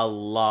a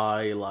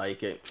lie,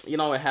 like, it, you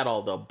know, it had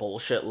all the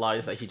bullshit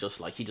lies that he just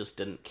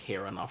didn't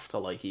care enough to,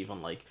 like,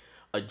 even, like,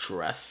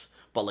 address.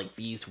 But, like,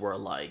 these were,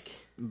 like,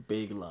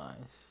 big lies.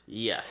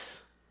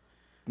 Yes.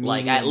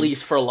 Like, at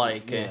least for,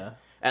 like,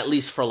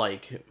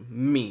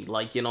 me,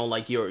 like, you know,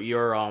 like, you're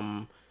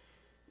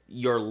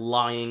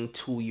lying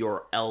to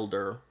your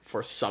elder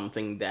for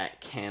something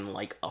that can,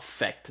 like,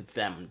 affect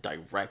them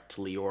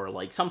directly, or,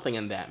 like, something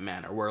in that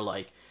manner, where,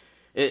 like,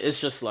 it's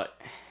just, like,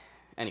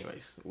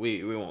 anyways,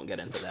 we won't get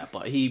into that,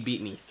 but he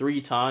beat me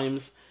 3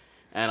 times,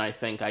 and I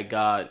think I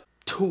got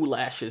 2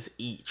 lashes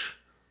each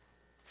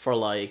for,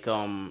 like,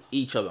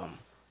 each of them,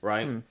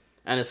 right?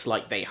 And it's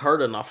like, they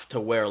hurt enough to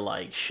where,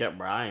 like, shit,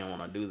 bro, I ain't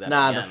want to do that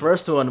again. The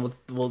first one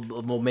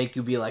will make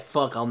you be like,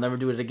 fuck, I'll never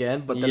do it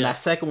again. But then that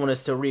second one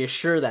is to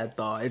reassure that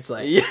thought. It's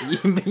like,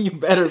 you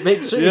better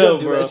make sure you don't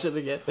do that shit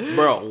again.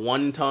 Bro,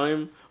 one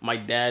time, my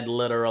dad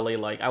literally,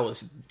 like, I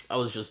was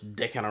just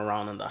dicking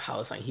around in the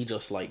house, and he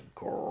just, like,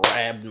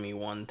 grabbed me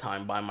one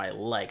time by my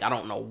leg. I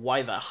don't know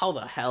how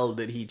the hell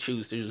did he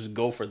choose to just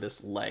go for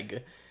this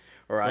leg,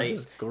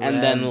 right?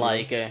 And then,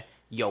 like,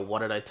 yo, what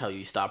did I tell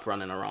you? Stop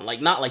running around.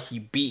 Like, not like he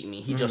beat me.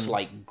 He just,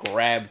 like,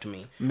 grabbed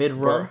me.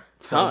 Mid-run?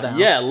 Fell down.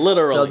 Yeah,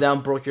 literally. Fell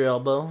down, broke your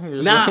elbow?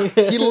 Nah,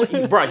 he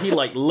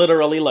like,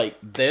 literally, like,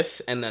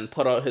 this, and then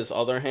put out his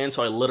other hand,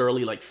 so I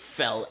literally, like,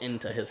 fell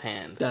into his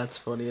hand. That's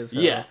funny as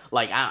hell. Yeah,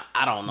 like,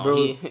 I don't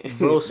know.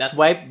 Bro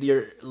swiped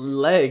your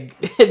leg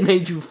and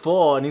made you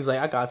fall, and he's like,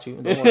 I got you.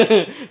 Don't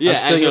worry. Yeah,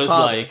 and he was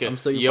like, I'm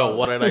still your yo, father.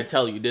 what did I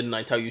tell you? Didn't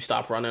I tell you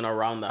stop running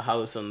around the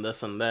house and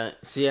this and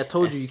that? See, I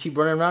told you keep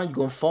running around, you're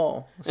gonna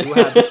fall. See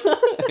what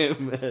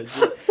happened?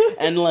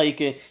 And, like,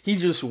 he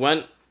just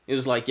went. He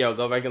was like, yo,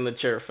 go back in the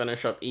chair,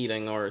 finish up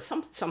eating, or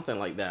something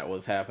like that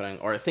was happening.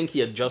 Or I think he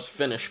had just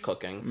finished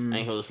cooking, and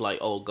he was like,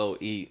 oh, go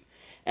eat.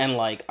 And,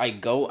 like, I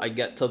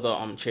get to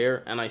the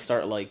chair, and I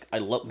start, like, I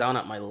look down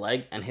at my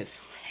leg, and his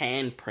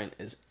handprint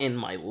is in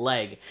my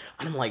leg.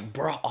 And I'm like,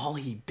 bro, all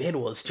he did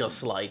was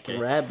just, like,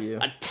 grab you.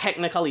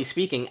 Technically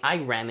speaking, I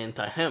ran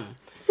into him.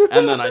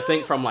 And then I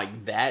think from,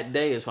 like, that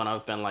day is when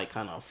I've been, like,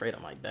 kind of afraid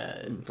of my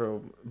dad.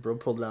 Bro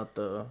pulled out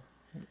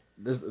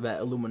that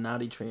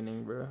Illuminati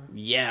training, bro.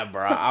 Yeah,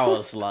 bro. I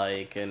was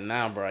like, and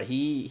now, bro,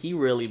 he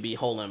really be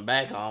holding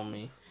back on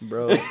me.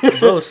 Bro,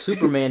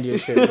 Superman your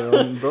shit,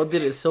 bro. Bro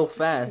did it so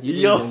fast. You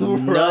didn't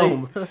even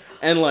know.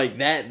 And, like,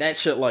 that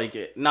shit,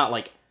 like, not,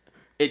 like,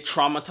 it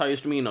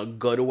traumatized me in a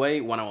good way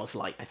when I was,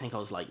 like, I think I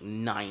was, like,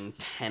 9,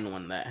 10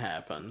 when that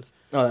happened.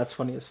 Oh, that's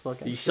funny as fuck.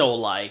 So,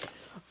 like,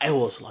 I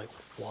was like,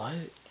 what?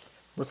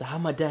 What's like,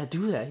 how'd my dad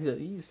do that?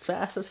 He's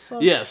fast as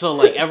fuck. Yeah, so,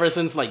 like, ever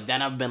since, like,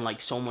 then I've been,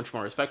 like, so much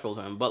more respectful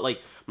to him. But,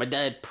 like, my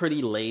dad,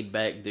 pretty laid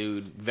back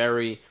dude,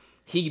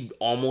 he'd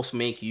almost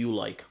make you,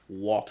 like,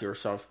 walk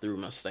yourself through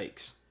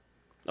mistakes.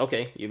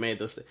 Okay, you made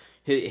this.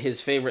 His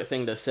favorite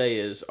thing to say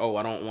is, oh,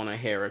 I don't want to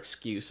hear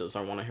excuses.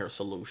 I want to hear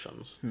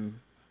solutions.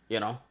 You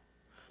know?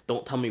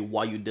 Don't tell me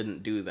why you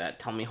didn't do that.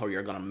 Tell me how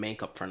you're going to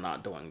make up for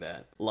not doing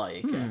that.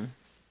 Like,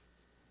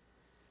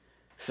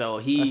 so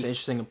that's an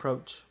interesting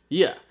approach.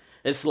 Yeah.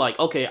 It's like,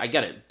 okay, I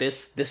get it.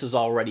 This is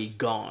already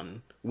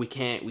gone. We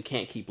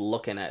can't keep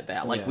looking at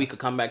that. Like, we could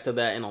come back to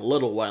that in a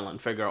little while and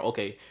figure out,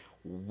 okay,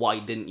 why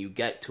didn't you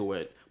get to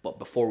it? But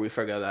before we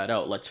figure that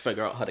out, let's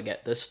figure out how to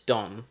get this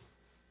done.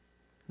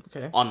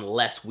 Okay.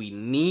 Unless we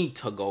need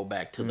to go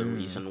back to the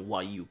reason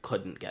why you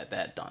couldn't get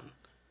that done.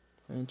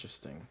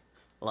 Interesting.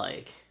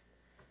 Like,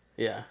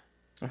 yeah.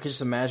 I could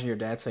just imagine your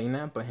dad saying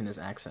that, but in his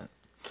accent.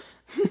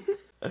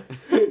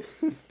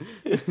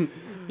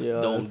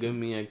 Don't give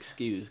me an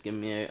excuse. Give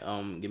me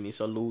a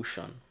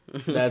solution.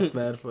 That's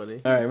mad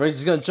funny. All right, we're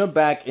just gonna jump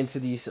back into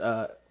these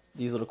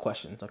little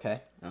questions,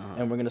 okay?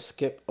 And we're gonna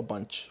skip a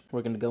bunch.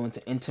 We're gonna go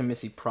into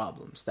intimacy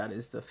problems. That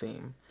is the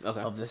theme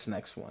of this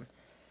next one.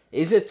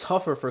 Is it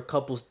tougher for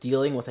couples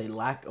dealing with a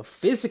lack of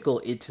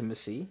physical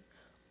intimacy,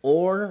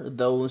 or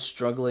those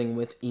struggling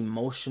with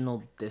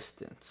emotional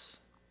distance?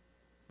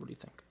 What do you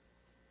think?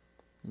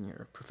 In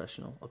your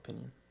professional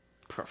opinion.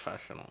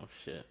 Professional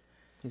shit.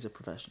 He's a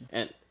professional.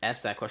 And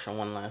ask that question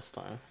one last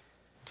time.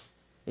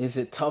 Is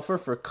it tougher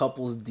for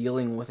couples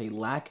dealing with a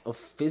lack of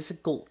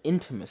physical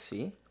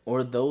intimacy,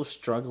 or those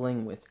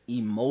struggling with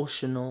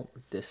emotional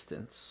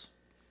distance?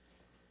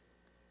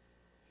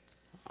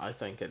 I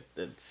think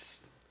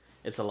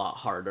it's a lot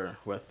harder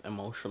with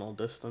emotional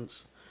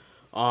distance.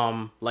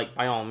 Like,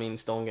 by all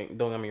means, don't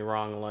get me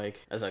wrong.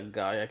 Like, as a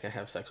guy, I could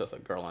have sex with a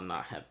girl and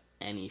not have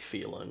any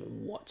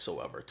feeling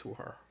whatsoever to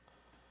her.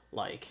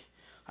 Like,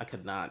 I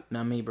could not.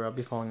 Not me, bro. I'll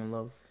be falling in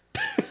love.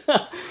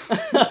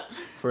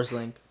 First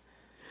link.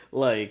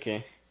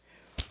 Like,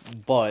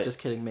 but just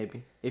kidding.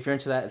 Maybe if you're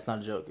into that, it's not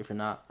a joke. If you're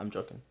not, I'm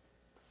joking.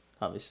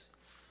 Obviously.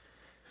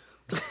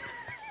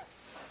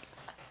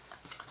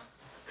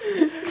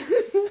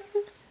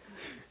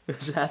 I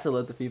just have to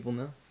let the people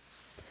know.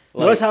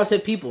 Like, notice how I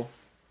said people.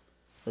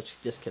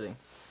 Just kidding.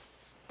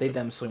 They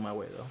them swing my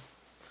way though.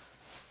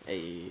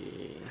 Hey.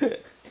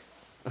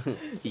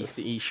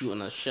 He's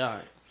shooting a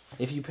shot.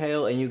 If you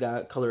pale and you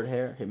got colored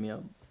hair, hit me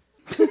up.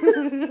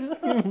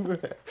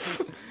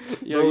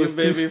 Yo, was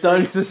too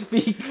stunned to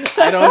speak.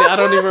 I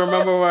don't even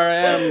remember where I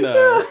am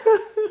now.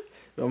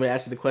 You want me to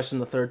ask you the question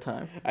the third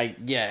time?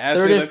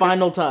 Third and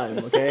final time,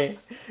 okay?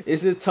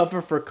 Is it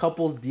tougher for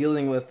couples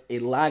dealing with a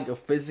lack of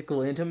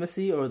physical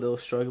intimacy, or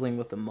those struggling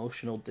with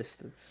emotional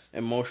distance?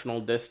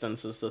 Emotional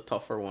distance is the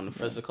tougher one. Yeah.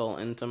 Physical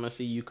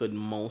intimacy, you could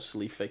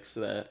mostly fix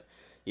that.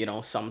 You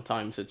know,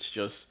 sometimes it's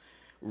just,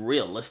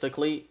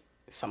 realistically,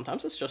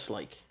 sometimes it's just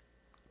like,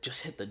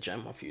 just hit the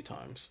gym a few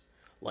times.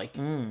 Like,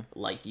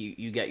 like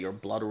you get your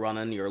blood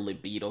running, your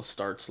libido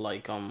starts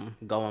like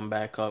going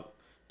back up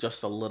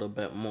just a little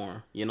bit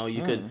more. You know,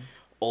 you could,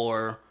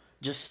 or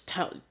just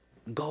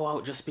go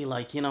out, just be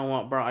like, you know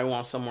what, bro, I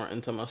want some more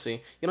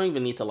intimacy. You don't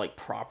even need to like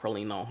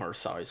properly know her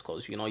size,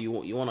 cause you know you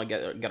want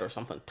to get her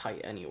something tight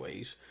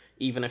anyways.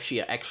 Even if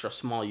she extra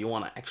small, you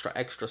want an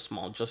extra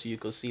small, just so you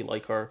could see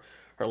like her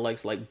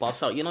legs like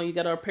bust out. You know, you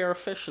get her a pair of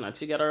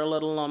fishnets, you get her a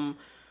little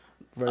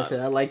Versus,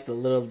 I like the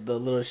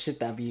little shit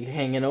that be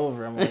hanging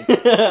over. I'm like,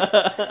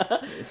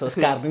 so it's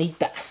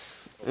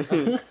carnitas.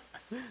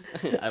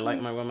 I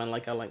like my women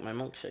like I like my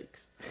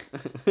milkshakes.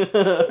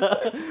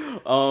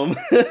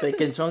 Thick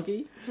and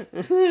chunky,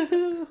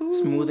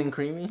 smooth and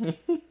creamy.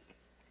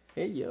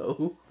 Hey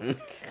yo,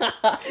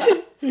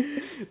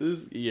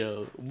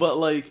 but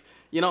like,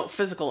 you know,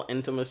 physical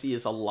intimacy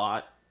is a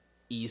lot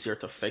easier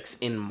to fix,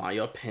 in my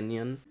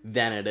opinion,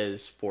 than it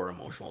is for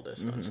emotional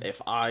distance.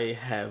 If I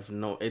have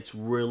it's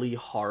really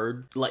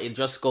hard. Like, it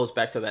just goes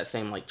back to that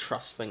same like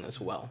trust thing as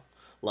well.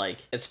 Like,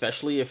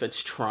 especially if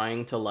it's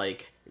trying to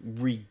like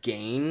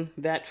regain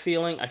that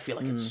feeling, I feel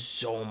like it's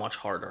so much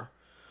harder,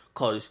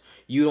 because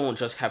you don't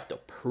just have to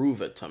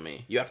prove it to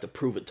me, you have to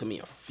prove it to me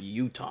a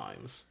few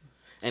times.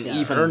 And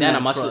even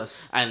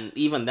then,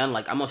 even then,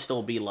 like, I'm gonna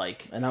still be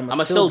like, I'm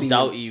gonna still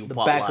doubt you. The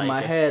but back like, of my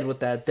head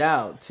with that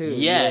doubt too.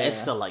 Yeah, it's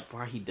still like,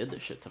 bro, he did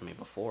this shit to me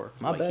before.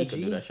 My like, bad, he could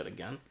do that shit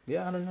again.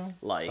 Yeah, I don't know.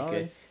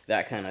 Like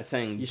that kind of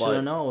thing. You should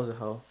have known it was a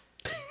hoe.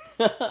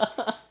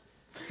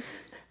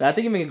 Now, I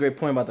think you make a great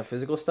point about the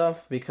physical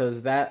stuff,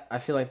 because that, I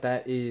feel like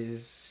that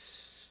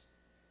is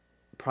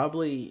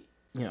probably,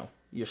 you know,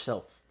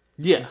 yourself.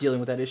 Yeah, dealing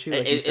with that issue.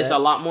 Like it's a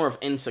lot more of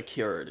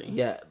insecurity.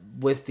 Yeah,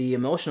 with the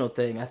emotional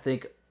thing, I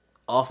think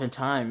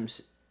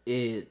oftentimes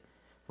it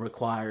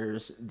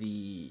requires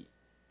the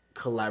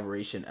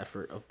collaboration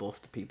effort of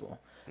both the people.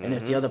 And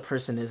if the other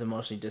person is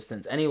emotionally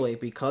distant anyway,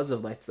 because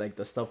of like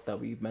the stuff that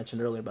we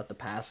mentioned earlier about the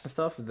past and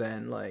stuff,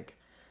 then like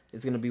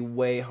it's gonna be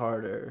way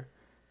harder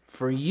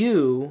for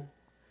you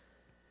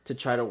to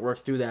try to work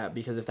through that,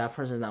 because if that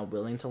person is not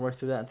willing to work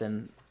through that,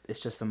 then it's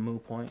just a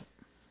moot point.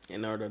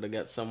 in order to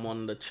get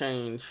someone to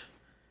change,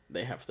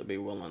 they have to be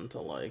willing to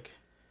like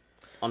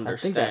I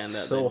think that's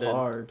so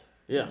hard.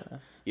 Yeah,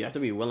 you have to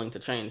be willing to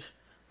change.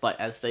 But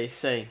as they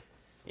say,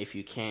 if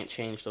you can't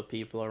change the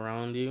people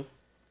around you,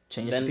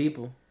 change the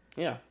people.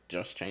 Yeah,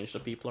 just change the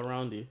people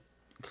around you,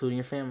 including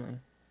your family.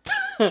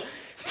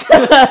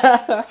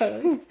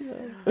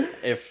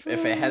 if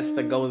it has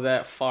to go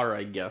that far,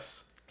 I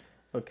guess.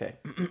 Okay.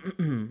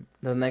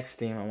 The next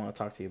theme I want to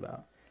talk to you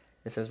about.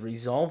 It says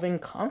resolving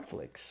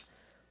conflicts.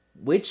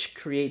 Which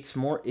creates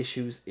more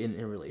issues in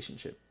a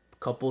relationship?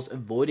 Couples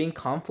avoiding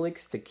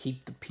conflicts to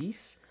keep the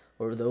peace,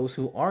 or those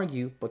who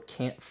argue but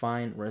can't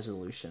find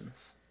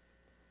resolutions?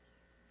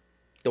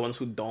 The ones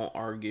who don't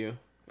argue.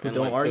 Who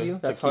don't argue?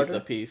 That's harder? To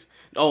keep the peace.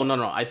 Oh,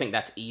 no. I think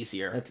that's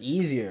easier. That's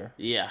easier?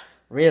 Yeah.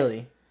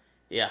 Really?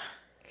 Yeah.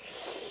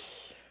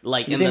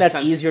 Like, you think that's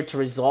easier to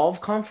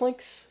resolve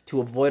conflicts?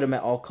 To avoid them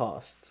at all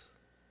costs?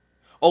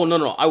 Oh,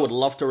 no. I would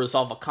love to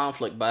resolve a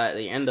conflict, but at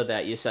the end of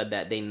that, you said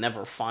that they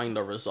never find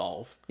a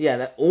resolve.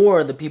 Yeah,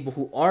 or the people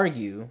who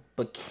argue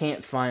but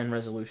can't find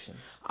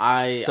resolutions.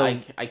 I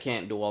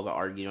can't do all the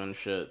arguing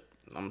shit.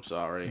 I'm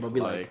sorry.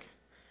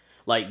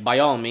 Like, by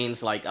all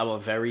means, like,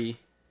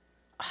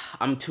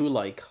 I'm too,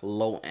 like,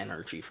 low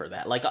energy for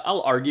that. Like,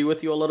 I'll argue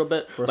with you a little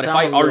bit, but if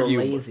I argue...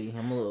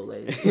 I'm a little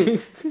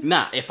lazy.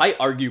 Nah, if I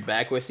argue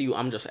back with you,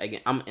 I'm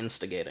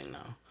instigating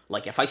now.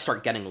 Like, if I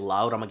start getting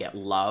loud, I'm gonna get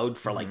loud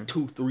for, like,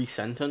 2-3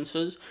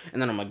 sentences,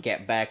 and then I'm gonna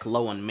get back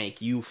low and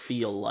make you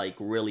feel, like,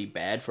 really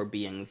bad for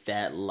being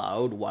that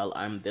loud while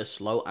I'm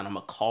this low, and I'm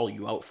gonna call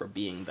you out for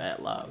being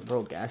that loud.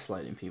 Bro,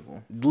 gaslighting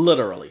people.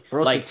 Literally.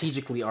 Bro, like,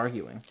 strategically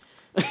arguing.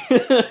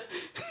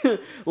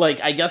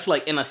 Like, I guess,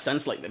 like, in a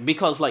sense, like that,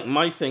 because, like,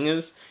 my thing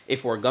is,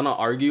 if we're gonna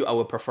argue, I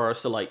would prefer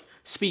us to, like,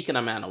 speak in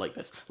a manner like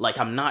this. Like,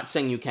 I'm not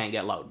saying you can't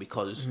get loud,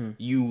 because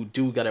you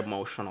do get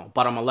emotional,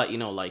 but I'm gonna let you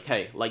know, like,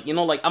 hey, like, you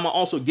know, like, I'm gonna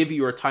also give you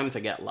your time to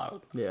get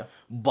loud. Yeah.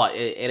 But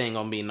it ain't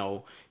gonna be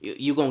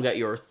you gonna get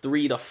your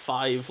 3 to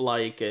 5,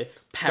 like,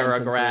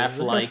 paragraph,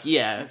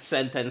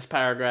 sentence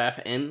paragraph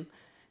in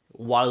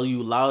while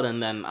you loud,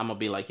 and then I'm gonna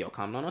be like, yo,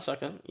 calm down a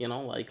second, you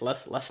know, like,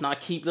 let's not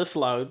keep this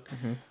loud.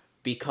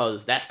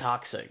 Because that's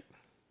toxic.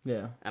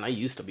 Yeah. And I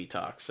used to be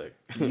toxic.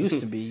 You used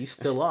to be. You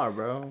still are,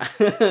 bro.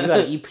 You got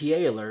an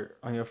EPA alert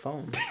on your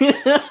phone.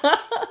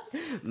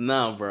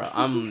 No, bro.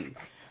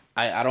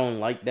 I don't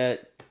like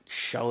that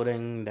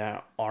shouting,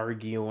 that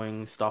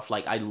arguing stuff.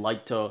 Like, I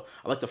like to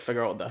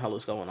figure out what the hell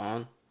is going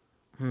on.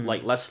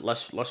 Like, let's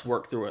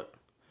work through it.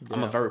 Yeah.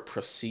 I'm a very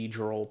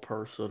procedural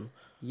person.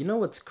 You know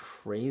what's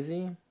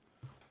crazy?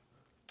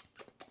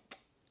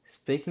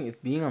 Speaking of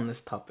being on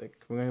this topic,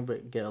 we're gonna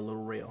get a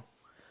little real.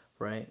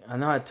 Right? I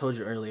know I told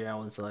you earlier,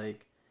 now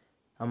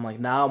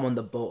I'm on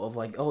the boat of,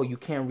 like, oh, you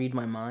can't read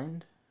my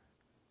mind?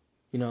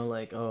 You know,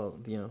 like, oh,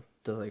 you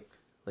know,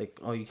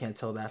 oh, you can't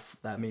tell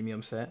that made me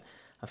upset.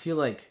 I feel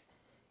like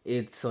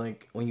it's,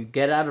 like, when you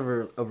get out of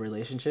a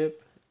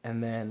relationship,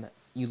 and then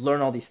you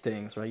learn all these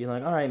things, right? You're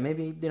like, all right,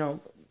 maybe, you know,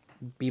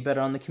 be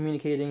better on the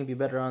communicating, be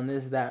better on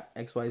this, that,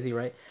 XYZ,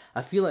 right?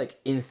 I feel like,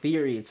 in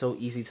theory, it's so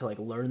easy to, like,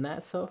 learn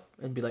that stuff,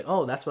 and be like,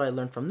 oh, that's what I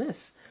learned from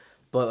this.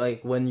 But,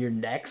 like, when your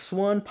next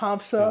one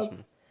pops up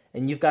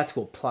and you've got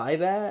to apply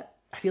that,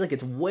 I feel like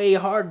it's way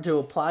harder to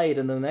apply it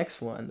in the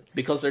next one.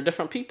 Because they're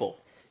different people.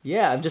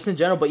 Yeah, just in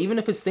general. But even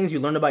if it's things you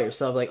learn about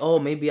yourself, like, oh,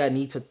 maybe I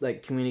need to,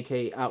 like,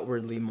 communicate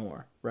outwardly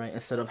more, right?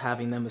 Instead of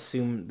having them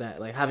assume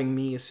that, like, having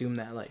me assume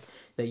that, like,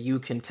 that you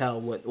can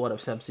tell what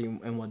upsets you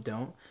and what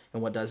don't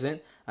and what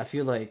doesn't. I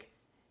feel like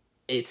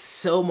it's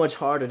so much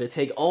harder to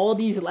take all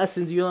these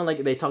lessons you learn. Like,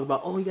 they talk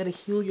about, oh, you gotta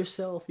heal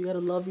yourself, you gotta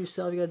love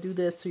yourself, you gotta do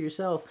this to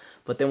yourself.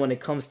 But then when it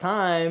comes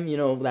time, you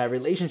know, that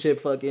relationship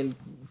fucking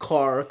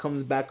car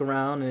comes back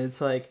around, and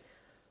it's like,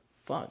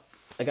 fuck,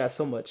 I got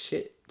so much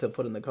shit to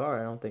put in the car,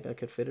 I don't think I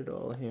could fit it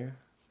all in here.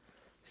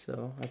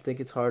 So I think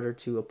it's harder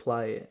to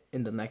apply it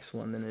in the next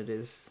one than it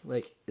is,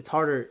 like, it's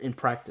harder in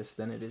practice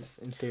than it is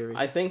in theory.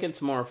 I think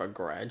it's more of a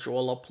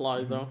gradual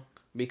apply, though.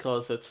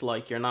 Because it's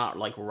like, you're not,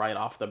 like, right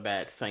off the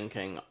bat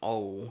thinking,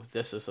 oh,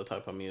 this is the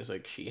type of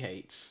music she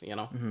hates, you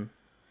know?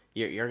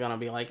 You're gonna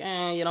be like,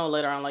 you know,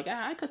 later on, like,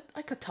 I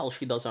could tell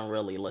she doesn't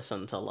really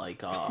listen to,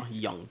 like,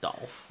 Young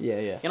Dolph.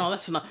 Yeah. You know,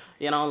 that's not,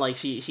 you know, like,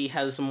 she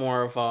has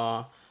more of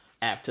a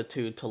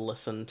aptitude to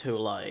listen to,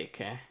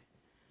 like,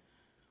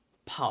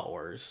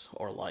 Powers,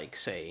 or, like,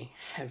 say,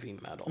 heavy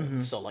metal,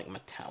 so, like,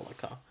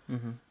 Metallica.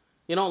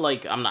 You know,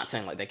 like, I'm not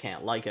saying, like, they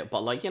can't like it,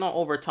 but, like, you know,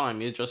 over time,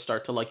 you just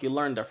start to, like, you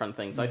learn different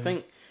things. I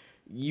think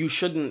you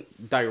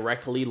shouldn't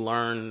directly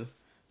learn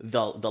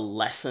the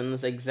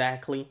lessons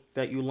exactly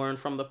that you learned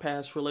from the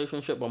past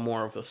relationship, but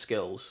more of the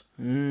skills.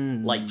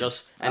 Like,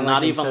 just, and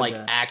not even, like,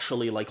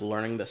 actually, like,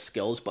 learning the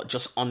skills, but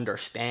just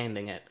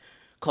understanding it.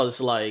 Because,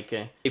 like,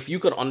 if you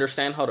could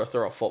understand how to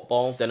throw a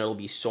football, then it'll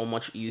be so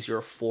much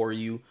easier for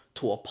you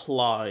to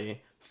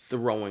apply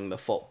throwing the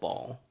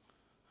football.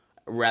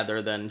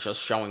 Rather than just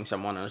showing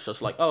someone and it's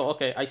just like, oh,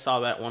 okay, I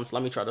saw that once,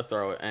 let me try to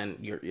throw it, and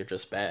you're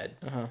just bad.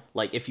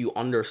 Like, if you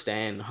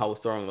understand how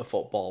throwing the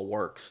football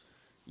works,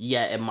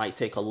 yeah, it might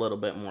take a little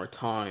bit more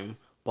time,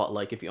 but,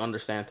 like, if you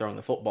understand throwing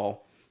the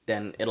football,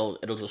 then it'll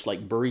just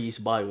like breeze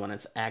by when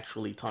it's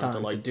actually time to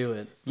like do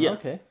it. Yeah.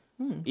 Okay.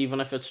 Even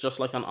if it's just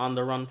like an on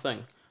the run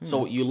thing.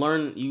 So you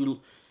learn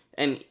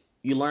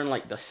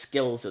like the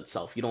skills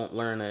itself. You don't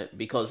learn it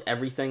because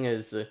everything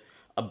is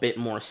a bit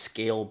more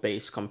scale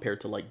based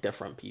compared to like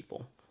different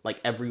people. Like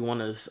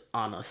everyone is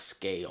on a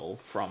scale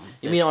from.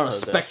 You mean on a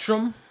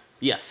spectrum?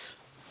 Yes,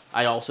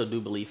 I also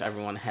do believe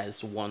everyone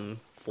has one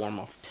form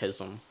of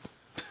tism.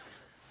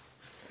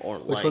 Or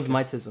which one's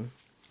my tism?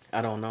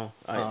 I don't know.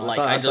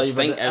 I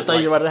thought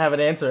you were about to have an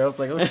answer. I was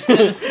like, oh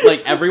shit.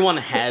 Like everyone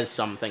has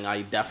something.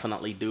 I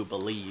definitely do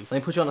believe. Let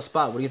me put you on the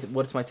spot. What do you think?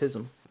 What's my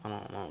tism? I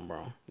don't know,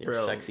 bro.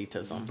 You're sexy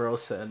tism. Bro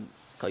said.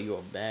 Call you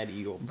a baddie.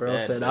 You a bro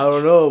bad said, bitch. I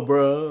don't know,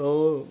 bro.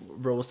 Oh,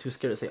 bro was too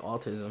scared to say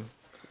autism.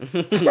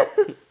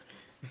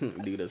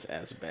 Dude is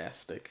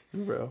asbastic.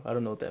 Bro, I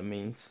don't know what that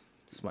means.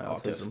 It's my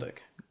autism. Autistic.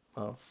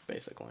 Oh,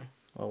 basically.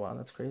 Oh wow,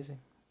 that's crazy.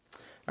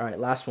 All right,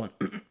 last one.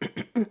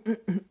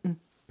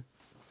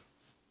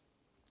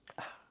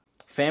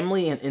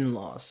 Family and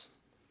in-laws.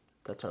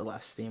 That's our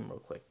last theme real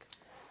quick.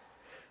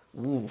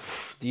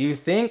 Oof. Do you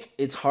think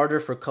it's harder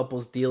for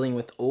couples dealing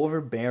with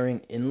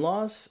overbearing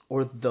in-laws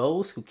or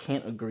those who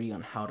can't agree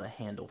on how to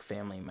handle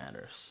family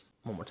matters?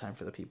 One more time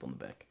for the people in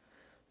the back.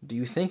 Do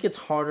you think it's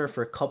harder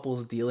for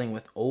couples dealing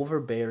with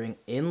overbearing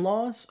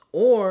in-laws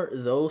or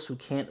those who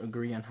can't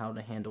agree on how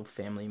to handle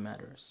family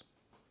matters?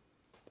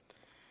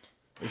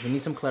 If you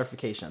need some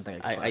clarification, I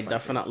think I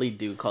definitely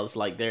do, because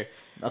like they're...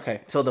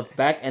 Okay, so the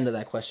back end of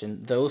that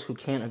question, those who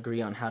can't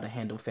agree on how to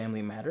handle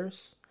family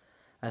matters,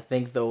 I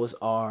think those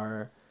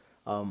are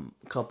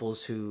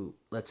couples who,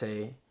 let's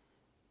say,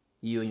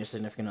 you and your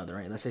significant other,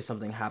 right? Let's say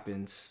something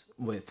happens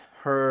with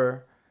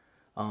her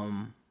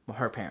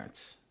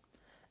parents,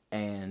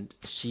 and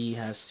she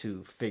has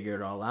to figure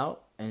it all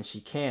out, and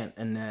she can't,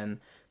 and then...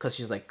 Because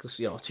she's like,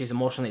 you know, she's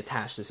emotionally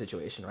attached to the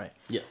situation, right?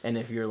 Yeah. And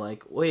if you're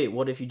like, wait,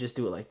 what if you just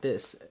do it like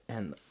this?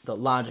 And the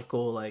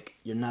logical, like,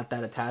 you're not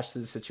that attached to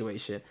the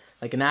situation,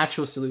 like an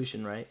actual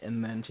solution, right?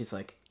 And then she's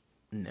like,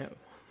 no.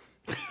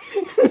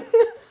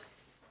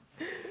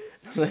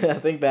 I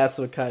think that's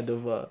what kind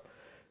of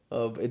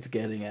it's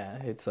getting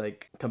at. It's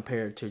like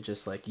compared to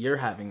just like you're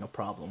having a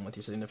problem with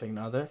your significant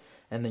other,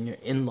 and then your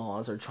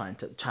in-laws are trying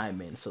to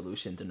chime in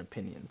solutions and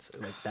opinions.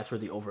 Like that's where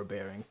the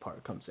overbearing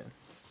part comes in.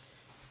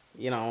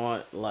 You know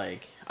what,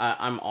 like,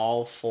 I'm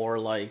all for,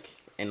 like,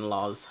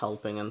 in-laws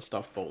helping and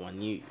stuff, but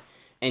when you,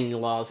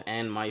 in-laws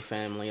and my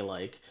family,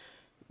 like,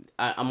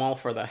 I'm all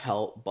for the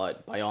help,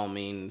 but by all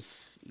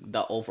means,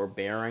 the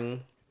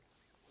overbearing,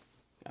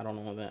 I don't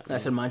know what that means.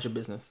 I said mind your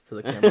business to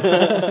the camera.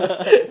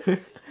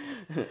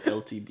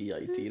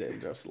 LTBIT, they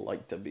just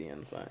like to be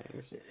in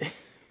things.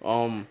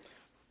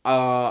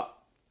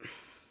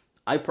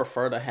 I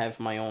prefer to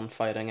have my own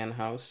fighting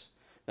in-house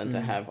than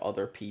to have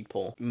other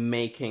people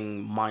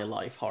making my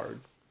life hard.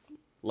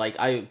 Like,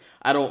 I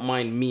don't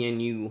mind me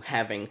and you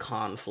having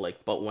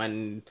conflict, but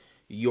when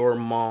your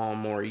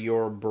mom or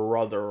your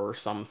brother or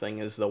something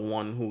is the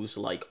one who's,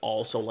 like,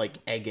 also, like,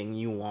 egging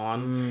you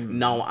on,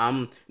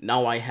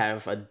 now I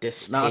have a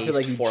distaste now I feel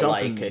like you for,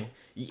 jumping like...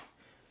 me.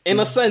 In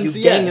a sense,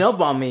 you ganging up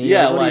on me.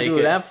 Yeah, like, what like, are you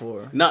doing that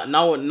for?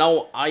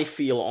 Now I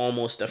feel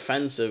almost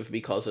offensive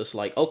because it's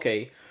like,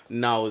 okay...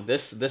 Now,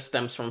 this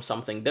stems from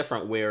something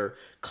different where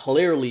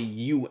clearly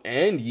you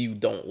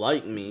don't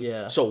like me.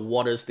 Yeah. So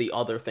what is the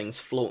other things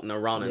floating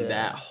around in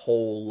that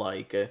whole,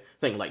 like,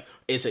 thing? Like,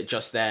 is it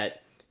just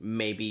that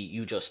maybe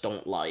you just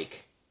don't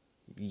like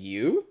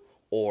you?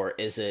 Or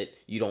is it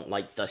you don't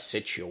like the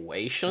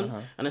situation?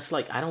 And it's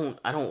like, I don't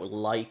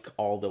like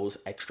all those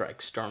extra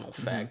external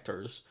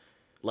factors.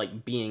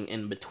 Like, being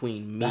in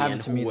between me that and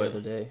happened to me the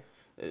other day.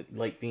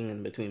 Like, being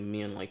in between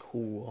me and, like,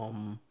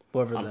 who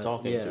whoever I'm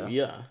talking to.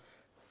 Yeah.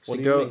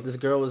 This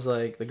girl was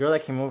like the girl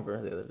that came over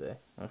the other day.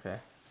 Okay.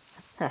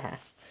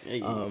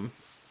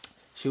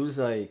 She was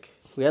like,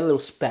 we had a little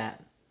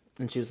spat,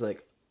 and she was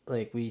like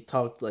we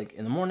talked like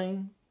in the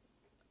morning,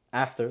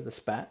 after the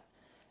spat,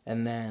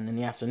 and then in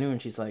the afternoon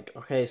she's like,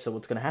 okay, so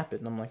what's gonna happen?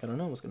 And I'm like, I don't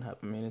know what's gonna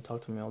happen. I mean, they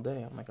talked to me all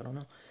day. I'm like, I don't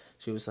know.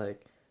 She was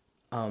like,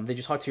 did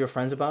you talk to your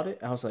friends about it?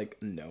 I was like,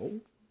 no.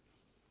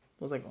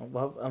 I was like,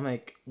 well, I'm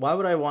like, why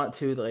would I want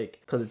to, like,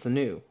 because it's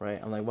new,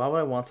 right? I'm like, why would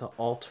I want to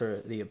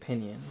alter the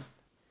opinion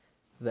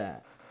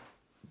that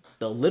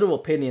the little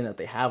opinion that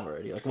they have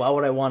already? Like, why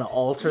would I want to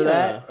alter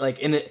that? Like,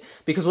 in it,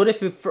 because what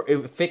if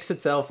it fixed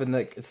itself and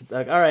like it's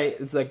like, all right,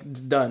 it's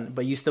like done,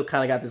 but you still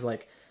kind of got this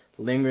like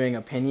lingering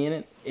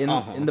opinion in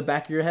the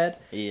back of your head.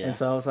 Yeah. And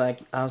so I was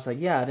like,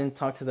 yeah, I didn't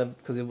talk to them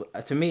because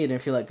to me it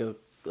didn't feel like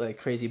a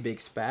crazy big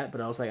spat,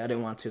 but I was like, I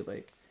didn't want to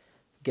like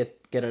get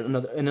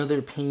another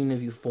opinion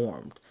of you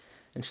formed.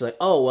 And she's like,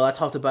 oh well, I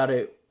talked about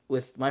it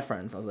with my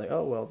friends. I was like,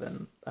 oh well,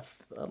 then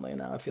I'm like,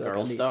 now I feel like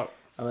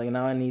I'm like,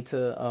 now I need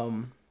to,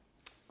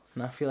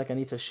 now I feel like I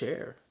need to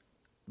share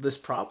this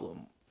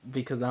problem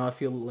because now I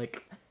feel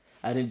like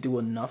I didn't do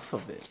enough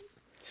of it.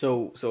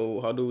 So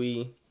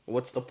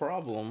what's the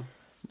problem?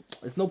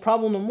 It's no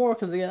problem no more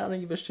because again, I didn't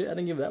give a shit. I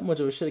didn't give that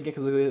much of a shit again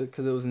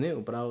because it was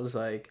new. But I was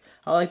like,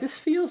 this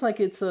feels like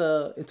it's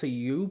a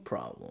you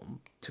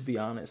problem. to be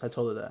honest. I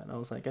told her that. And I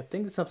was like, I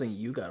think it's something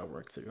you gotta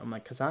work through. I'm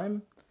like, because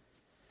I'm,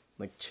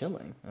 like,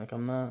 chilling. Like,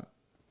 I'm not...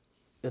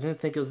 I didn't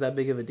think it was that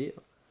big of a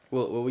deal.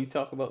 Will we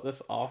talk about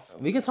this off?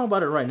 We can talk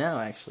about it right now,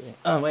 actually.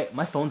 Oh, wait.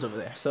 My phone's over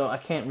there. So I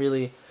can't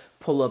really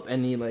pull up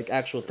any, like,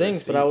 actual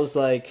things. But I was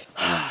like,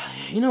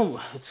 you know,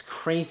 it's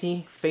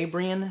crazy.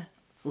 Fabrian,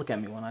 look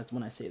at me when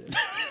I say this.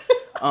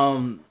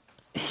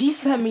 He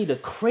sent me the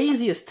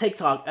craziest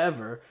TikTok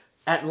ever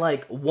at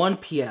like 1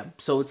 p.m.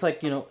 So it's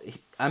like, you know,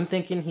 I'm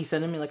thinking he's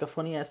sending me like a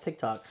funny ass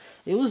TikTok.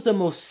 It was the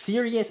most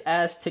serious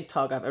ass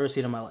TikTok I've ever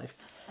seen in my life.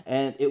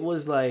 And it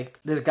was like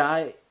this guy,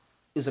 it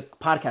was a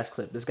podcast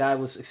clip. This guy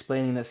was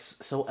explaining this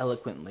so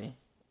eloquently,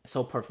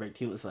 so perfect.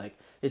 He was like,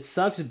 it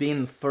sucks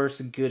being the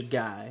first good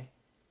guy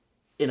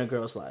in a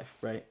girl's life,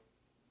 right?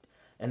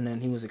 And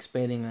then he was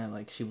explaining that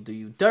like she will do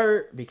you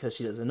dirt because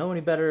she doesn't know any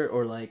better,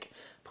 or like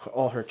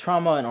all her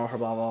trauma and all her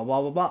blah blah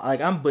blah blah blah.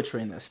 Like I'm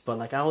butchering this, but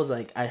like I was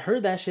like I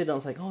heard that shit and I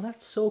was like, oh,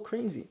 that's so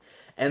crazy.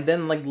 And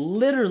then like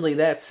literally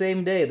that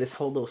same day, this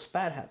whole little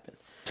spat happened,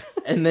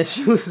 and then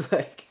she was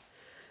like,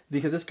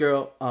 because this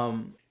girl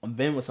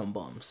been with some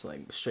bums,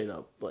 like straight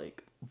up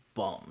like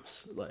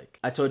bums. Like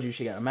I told you,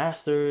 she got a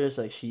master's.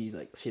 Like she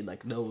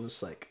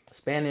knows like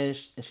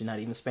Spanish, and she's not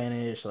even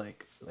Spanish.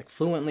 Like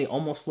fluently,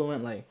 almost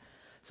fluent. Like.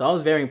 So I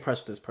was very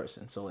impressed with this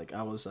person. So like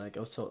I was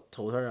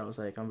told her I was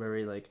like I'm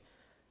very like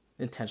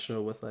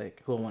intentional with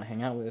like who I want to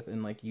hang out with,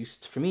 and like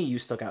for me you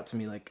stuck out to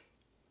me like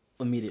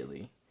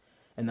immediately,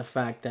 and the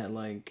fact that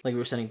like we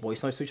were sending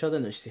voice notes to each other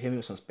and then she hit me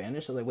with some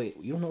Spanish. I was like, wait,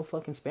 you don't know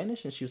fucking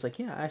Spanish? And she was like,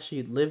 yeah, I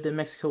actually lived in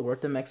Mexico,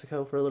 worked in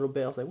Mexico for a little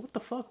bit. I was like, what the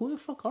fuck? Who the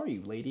fuck are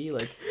you, lady?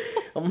 Like,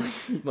 I'm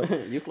like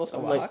you close to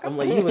Oaxaca? I'm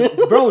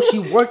like bro, she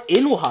worked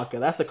in Oaxaca.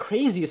 That's the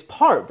craziest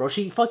part, bro.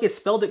 She fucking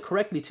spelled it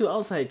correctly too. I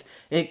was like,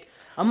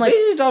 I'm like,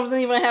 they doesn't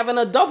even have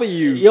a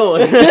W. Yo,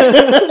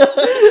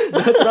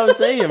 that's what I'm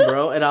saying,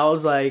 bro. And I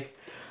was like,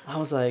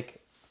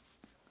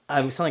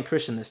 I was telling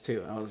Christian this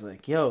too. I was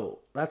like, yo,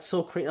 that's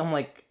so crazy. I'm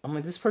like,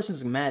 this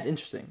person's mad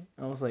interesting.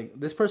 I was like,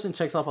 this person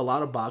checks off a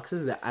lot of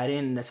boxes that I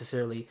didn't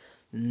necessarily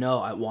know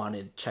I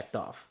wanted checked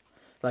off.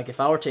 Like if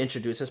I were to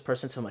introduce this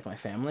person to like my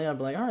family, I'd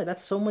be like, all right,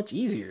 that's so much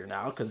easier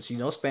now because she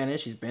knows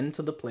Spanish. She's been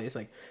to the place.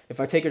 Like if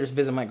I take her to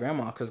visit my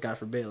grandma, because God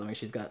forbid, I mean,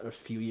 she's got a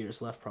few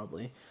years left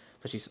probably.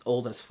 Because she's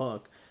old as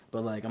fuck.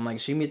 But, like, I'm like,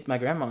 she meets my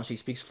grandma and she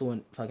speaks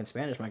fluent fucking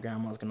Spanish. My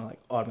grandma's gonna, like,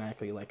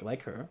 automatically,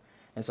 like her.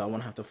 And so I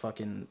won't have to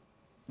fucking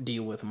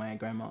deal with my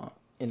grandma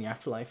in the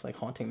afterlife, like,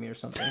 haunting me or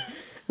something.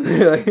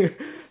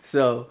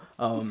 So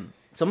I'm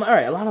like, all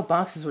right, a lot of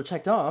boxes were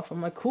checked off.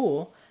 I'm like,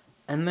 cool.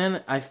 And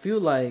then I feel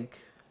like,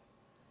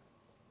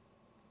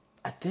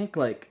 I think,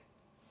 like,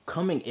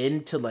 coming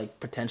into, like,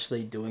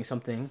 potentially doing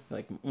something,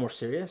 like, more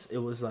serious, it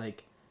was,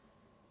 like,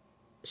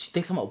 she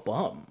thinks I'm a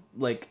bum.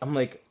 Like, I'm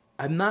like,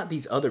 I'm not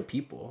these other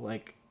people.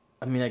 Like,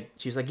 I mean, like,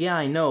 she's like, yeah,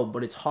 I know,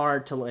 but it's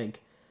hard to, like,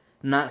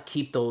 not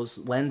keep those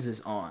lenses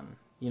on,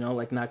 you know?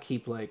 Like, not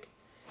keep, like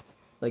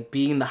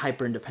being the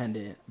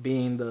hyper-independent,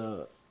 being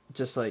the,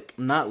 just, like,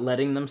 not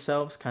letting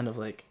themselves kind of,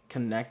 like,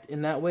 connect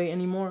in that way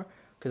anymore.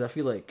 Because I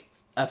feel like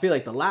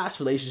the last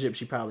relationship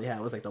she probably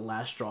had was, like, the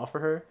last straw for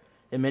her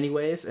in many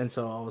ways. And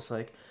so I was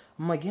like,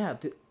 yeah,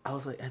 I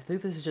was like, I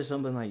think this is just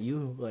something, like,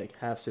 you, like,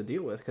 have to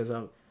deal with. Because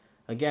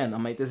again,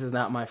 I'm like, this is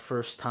not my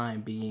first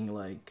time being,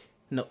 like,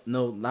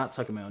 no, not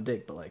sucking my own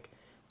dick, but like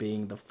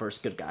being the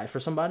first good guy for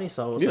somebody.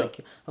 So I was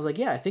like,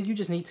 yeah, I think you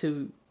just need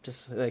to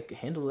just like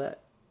handle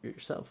that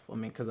yourself. I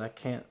mean, because I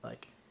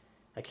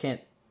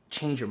can't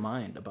change your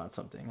mind about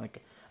something.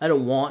 Like I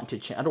don't want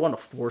to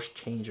force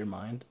change your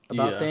mind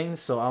about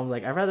things. So I'm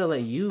like, I'd rather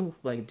let you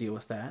like deal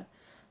with that.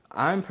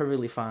 I'm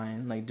perfectly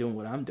fine like doing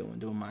what I'm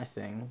doing my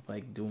thing,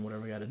 like doing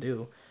whatever I got to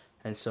do.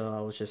 And so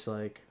I was just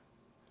like,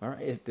 all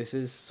right, if this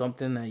is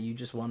something that you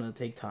just want to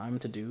take time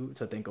to do,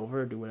 to think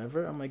over, do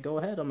whatever, I'm like, go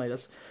ahead. I'm like,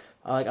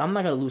 I'm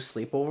not gonna lose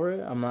sleep over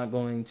it. I'm not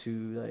going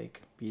to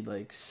like be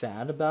like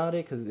sad about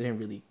it because it didn't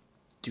really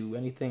do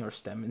anything or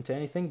stem into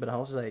anything. But I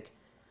was like,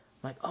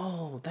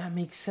 oh, that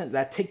makes sense.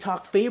 That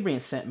TikTok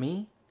Fabian sent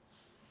me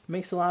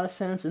makes a lot of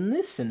sense in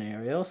this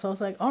scenario. So I was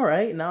like, all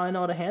right, now I know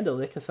how to handle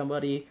it because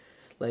somebody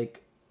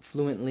like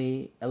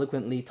fluently,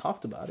 eloquently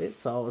talked about it.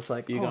 So I was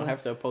like, you're gonna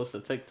have to post a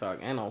TikTok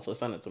and also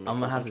send it to me. I'm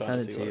gonna have to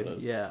send it to you.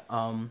 Yeah.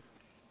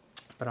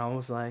 But I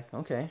was like,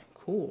 okay,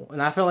 cool.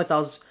 And I felt like that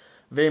was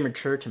very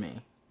mature to me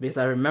because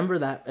I remember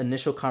that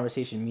initial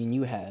conversation me and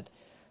you had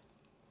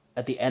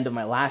at the end of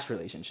my last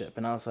relationship,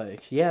 and I was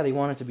like, yeah, they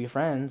wanted to be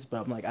friends,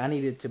 but I'm like, I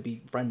needed to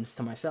be friends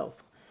to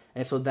myself.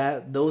 And so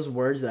those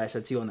words that I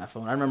said to you on that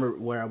phone, I remember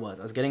where I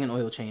was. I was getting an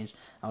oil change.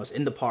 I was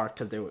in the park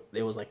because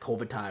there was like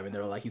COVID time, and they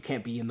were like, you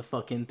can't be in the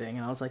fucking thing.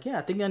 And I was like, yeah,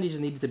 I think I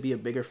just needed to be a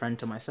bigger friend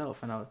to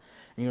myself. And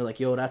you're like,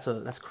 yo,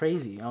 that's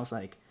crazy. And I was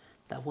like,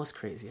 that was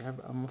crazy.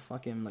 I'm a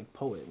fucking like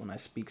poet when I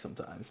speak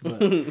sometimes,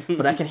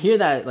 but I can hear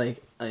that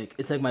like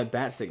it's like my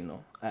bat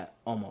signal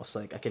almost.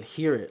 Like I can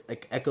hear it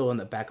like echo in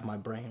the back of my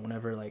brain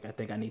whenever like I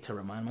think I need to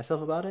remind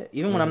myself about it.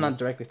 Even when I'm not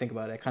directly thinking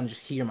about it, I kind of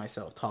just hear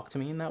myself talk to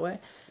me in that way.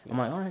 I'm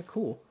like, all right,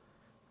 cool.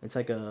 It's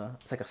like a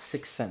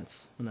sixth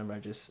sense whenever I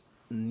just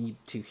need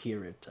to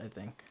hear it, I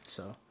think.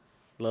 So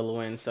Lil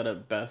Wayne said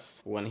it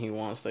best. When he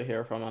wants to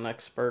hear from an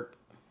expert,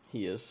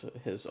 he is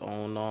his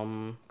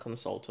own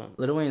consultant.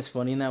 Lil Wayne is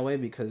funny in that way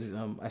because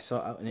I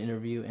saw an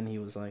interview and he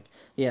was like,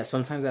 yeah,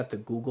 sometimes I have to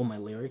Google my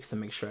lyrics to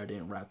make sure I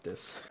didn't rap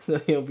this. So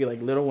he'll be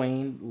like, Lil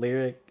Wayne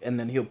lyric, and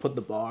then he'll put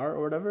the bar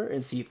or whatever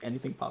and see if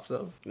anything pops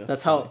up.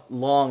 That's how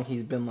long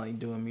he's been like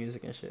doing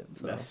music and shit.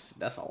 So.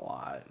 That's a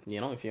lot. You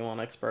know, if you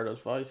want expert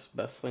advice,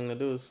 best thing to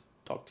do is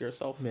talk to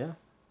yourself. Yeah.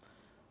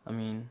 I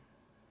mean,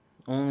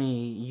 only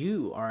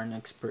you are an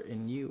expert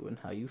in you and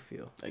how you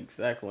feel.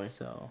 Exactly.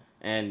 So.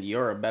 And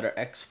you're a better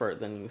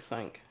expert than you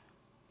think.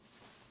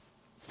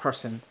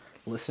 Person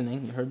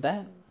listening, you heard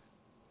that?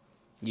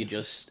 You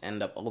just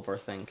end up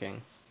overthinking.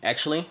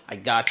 Actually, I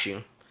got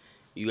you.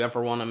 You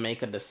ever want to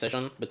make a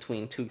decision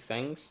between two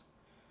things?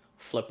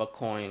 Flip a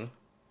coin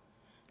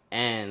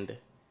and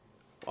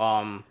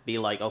be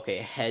like, okay,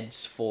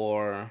 heads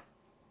for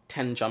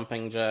 10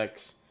 jumping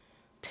jacks,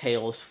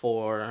 tails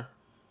for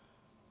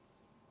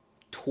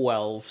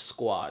 12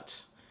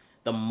 squats.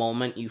 The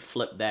moment you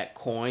flip that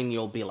coin,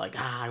 you'll be like,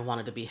 I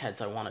want it to be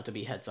heads, I want it to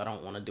be heads, I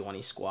don't want to do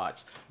any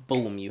squats.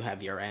 Boom, you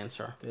have your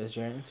answer. There's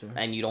your answer.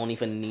 And you don't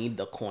even need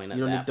the coin at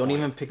that point. Don't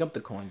even pick up the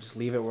coin, just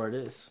leave it where it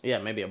is. Yeah,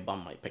 maybe a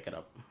bum might pick it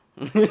up.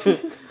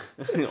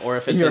 Or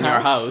if it's in your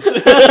house.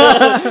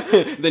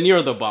 Then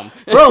you're the bum.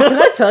 Bro,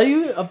 can I tell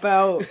you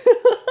about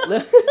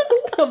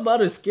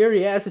a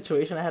scary ass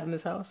situation I had in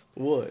this house?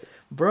 What?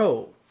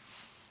 Bro,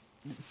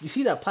 you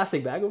see that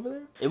plastic bag over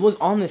there? It was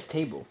on this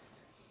table.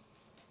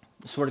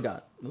 I swear to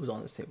God, it was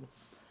on this table.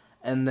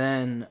 And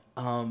then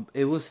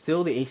it was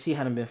still, the AC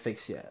hadn't been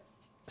fixed yet.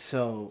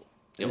 So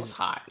it was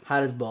hot.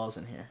 Hot as balls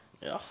in here.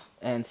 Yeah.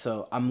 And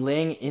so I'm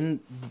laying in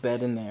the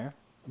bed in there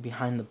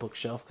behind the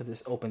bookshelf because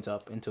this opens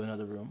up into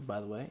another room, by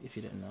the way, if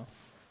you didn't know.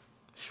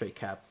 Straight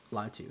cap,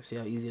 lied to you. See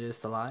how easy it is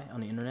to lie on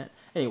the internet?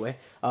 Anyway,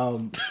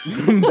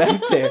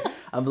 back there,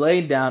 I'm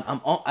laying down.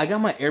 I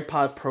got my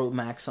AirPod Pro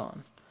Max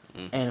on.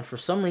 And for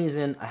some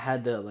reason, I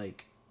had the,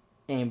 like,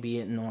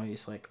 ambient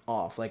noise, like,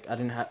 off. Like,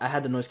 I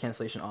had the noise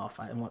cancellation off.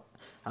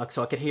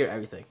 So I could hear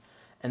everything.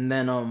 And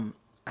then,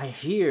 I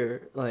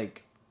hear,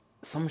 like,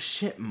 some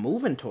shit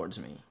moving towards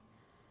me.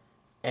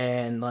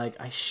 And, like,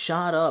 I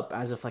shot up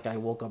as if, like, I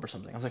woke up or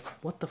something. I was like,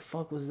 what the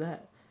fuck was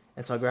that?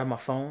 And so I grabbed my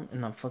phone,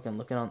 and I'm fucking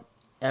looking on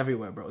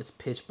everywhere, bro. It's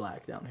pitch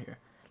black down here.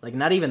 Like,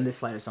 not even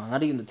this light is on.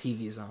 Not even the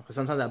TV is on. Because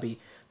sometimes I'll be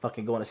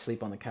fucking going to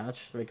sleep on the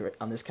couch, right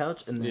on this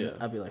couch, and then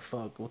I'll be like,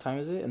 fuck, what time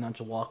is it? And I'll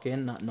just walk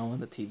in, not knowing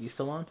the TV's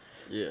still on.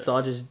 Yeah. So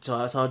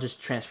I'll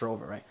just transfer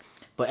over, right?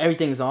 But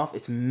everything's off.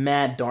 It's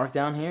mad dark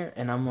down here,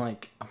 and I'm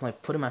like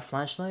putting my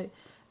flashlight,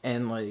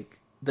 and, like,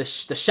 the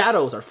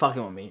shadows are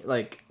fucking with me,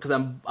 like, because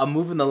I'm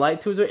moving the light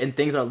towards it, and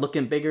things are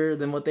looking bigger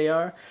than what they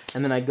are.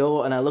 And then I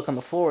go and I look on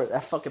the floor.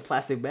 That fucking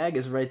plastic bag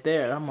is right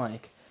there, and I'm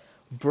like,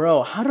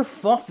 bro, how the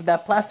fuck did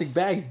that plastic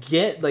bag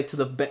get, like, to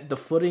the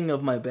footing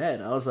of my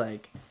bed? I was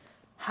like,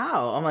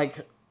 how? I'm like,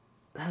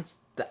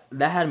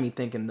 that had me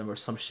thinking there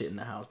was some shit in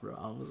the house, bro.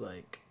 I was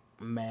like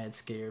mad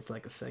scared for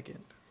like a second.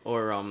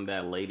 Or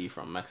that lady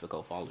from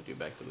Mexico followed you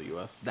back to the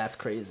U.S. That's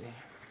crazy.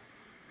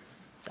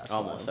 That's I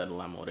almost said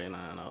La Morena,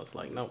 and I was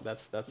like, no,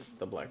 that's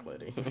the black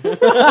lady.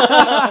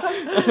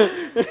 The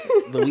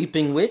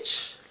Weeping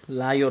Witch,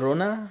 La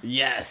Llorona.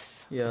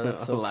 Yes. Yeah,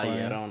 that's so La funny.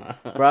 Llorona.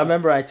 Bro, I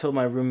remember I told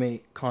my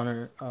roommate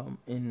Connor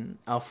in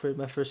Alfred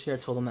my first year. I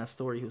told him that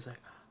story. He was like,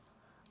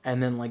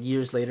 and then, like,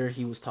 years later,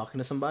 he was talking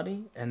to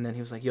somebody, and then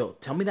he was like, yo,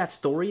 tell me that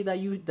story that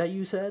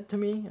you said to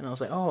me. And I was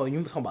like, oh, you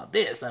were talking about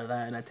this, and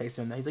I texted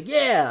him that. He's like,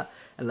 yeah.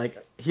 And,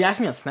 like, he asked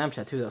me on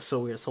Snapchat, too. That was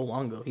so weird. So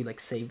long ago. He, like,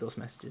 saved those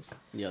messages.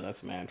 Yeah,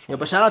 that's mad fun. Yeah,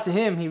 but shout out to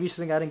him. He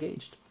recently got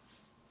engaged.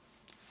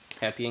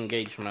 Happy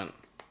engagement.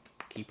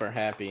 Keep her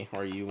happy,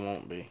 or you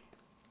won't be.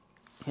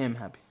 Him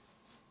happy.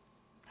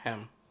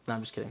 Him. No,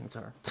 I'm just kidding. It's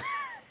her.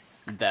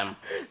 Them.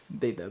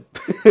 Them.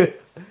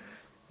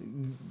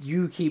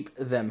 You keep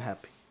them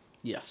happy.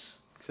 Yes.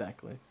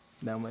 Exactly.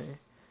 That way,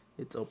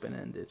 it's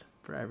open-ended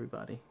for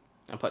everybody.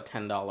 I put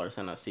 $10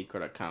 in a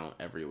secret account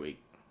every week.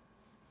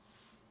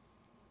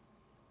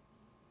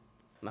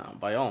 No,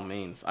 by all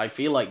means. I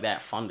feel like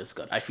that fund is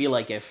good. I feel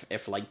like if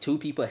like two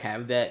people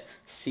have that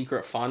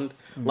secret fund,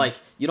 like,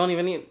 you don't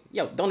even need,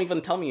 don't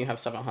even tell me you have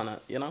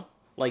 700, you know?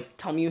 Like,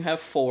 tell me you have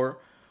 4.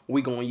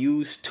 We gonna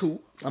use 2.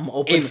 I'm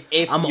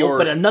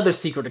open another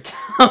secret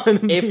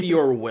account. If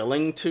you're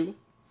willing to,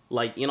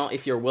 like, you know,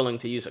 if you're willing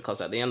to use it, because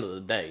at the end of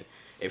the day,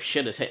 if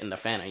shit is hitting the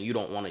fan and you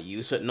don't want to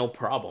use it, no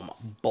problem.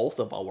 Both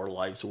of our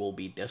lives will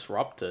be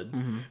disrupted.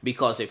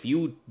 Because if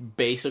you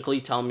basically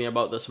tell me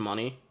about this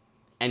money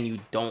and you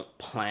don't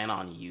plan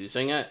on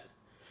using it,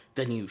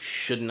 then you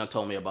shouldn't have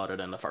told me about it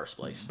in the first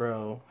place.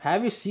 Bro,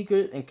 have your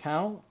secret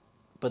account,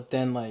 but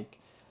then, like,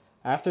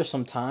 after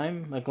some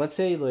time, like, let's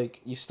say,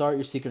 like, you start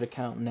your secret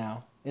account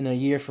now. In a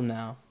year from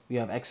now, you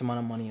have X amount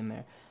of money in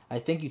there. I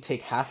think you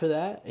take half of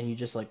that and you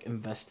just, like,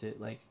 invest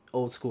it, like,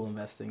 old school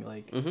investing,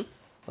 like,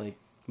 like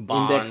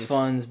bonds. Index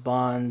funds,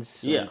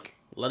 bonds. Yeah, like,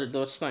 let it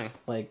do its thing.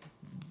 Like,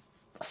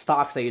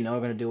 stocks that you know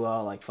are gonna do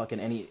well, like fucking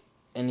any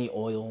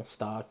oil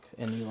stock,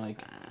 any, like,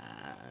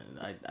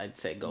 I'd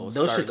say go.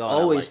 Those should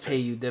always pay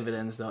you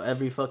dividends though.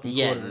 Every fucking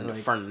quarter. Yeah,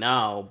 for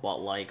now, but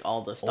like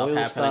all the stuff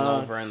happening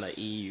stocks, over in the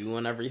EU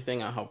and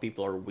everything, and how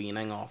people are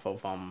weaning off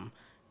of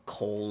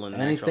coal and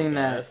anything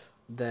natural gas.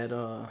 that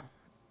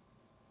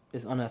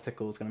is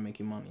unethical is gonna make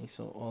you money.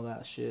 So all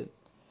that shit,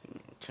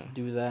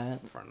 do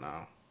that for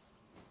now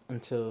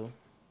until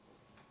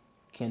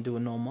can't do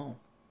it no more.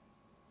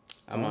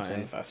 I'm gonna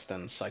invest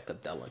in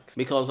psychedelics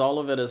because all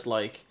of it is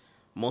like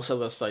most of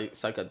the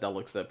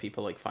psychedelics that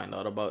people like find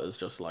out about is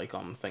just like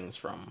things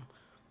from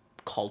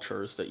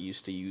cultures that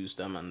used to use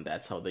them, and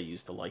that's how they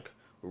used to like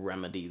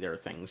remedy their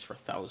things for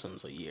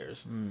thousands of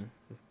years.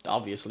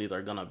 Obviously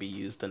they're gonna be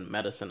used in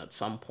medicine at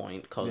some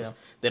point because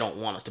they don't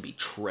want us to be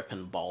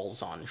tripping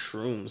balls on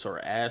shrooms or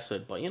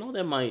acid, but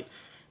they might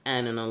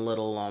add in a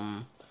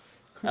little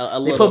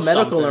they put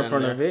medical in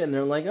front of it, and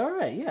they're like, "All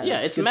right,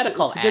 it's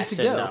medical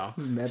acid now."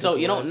 So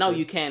now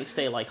you can't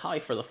stay like high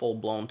for the full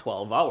blown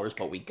 12 hours,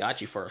 but we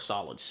got you for a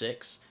solid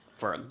 6,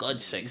 for a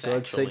good 6. Good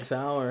actually. 6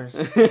 hours.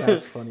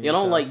 That's funny.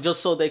 Like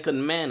just so they could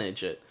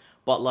manage it.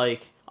 But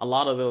like a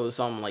lot of those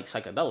like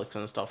psychedelics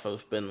and stuff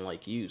have been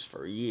like used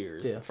for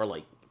years, for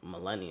like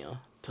millennia,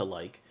 to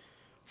like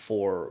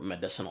for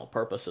medicinal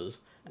purposes,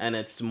 and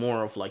it's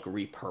more of like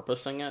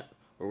repurposing it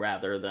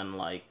rather than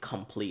like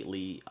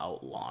completely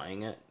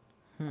outlawing it.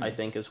 I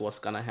think is what's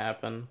gonna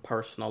happen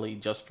personally,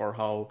 just for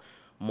how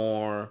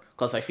more,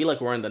 because I feel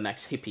like we're in the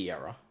next hippie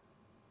era.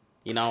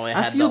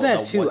 I feel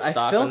that too. I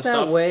felt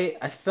that way.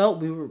 I felt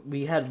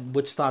we had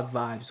Woodstock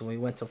vibes when we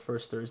went to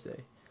First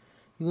Thursday.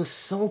 It was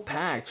so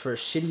packed for a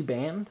shitty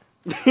band.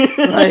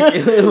 Like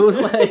it was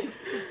like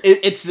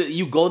it's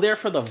you go there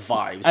for the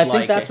vibes. I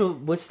think that's what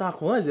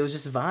Woodstock was. It was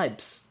just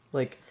vibes.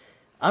 Like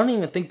I don't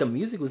even think the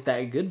music was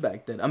that good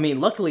back then. I mean,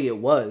 luckily it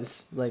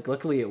was. But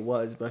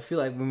I feel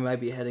like we might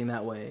be heading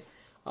that way.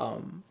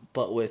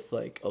 But with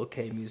like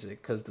okay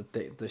music, because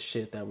the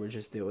shit that we're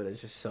just doing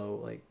is just so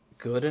like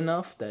good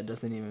enough that it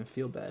doesn't even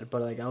feel bad.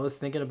 But like I was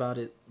thinking about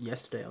it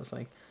yesterday, I was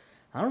like,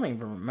 I don't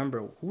even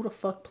remember who the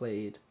fuck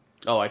played.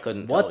 Oh, I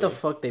couldn't. What the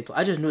fuck they play?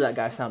 I just knew that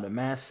guy sounded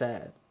mad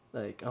sad.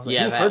 Like I was like,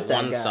 yeah, that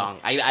one guy? Song.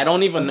 I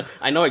don't even.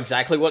 I know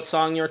exactly what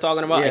song you were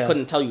talking about. I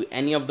couldn't tell you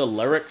any of the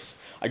lyrics.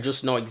 I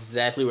just know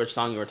exactly which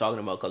song you were talking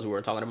about because we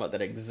were talking about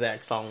that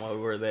exact song while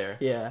we were there.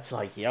 Yeah. It's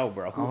like, yo,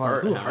 bro, who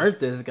hurt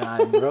this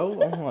guy,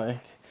 bro?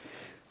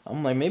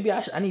 I'm like, maybe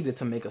I needed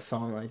to make a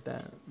song like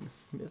that.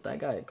 If that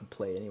guy could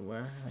play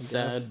anywhere.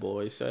 Sad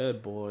boy.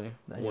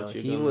 What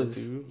you gonna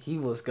do? He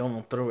was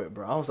going through it,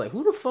 bro. I was like,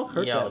 who the fuck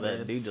hurt that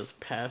man? Dude just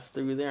passed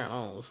through there, and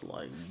I was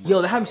like,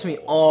 yo, that happens to me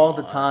all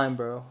the time,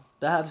 bro.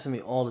 That happens to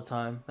me all the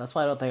time. That's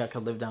why I don't think I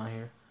could live down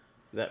here.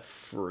 That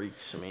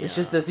freaks me It's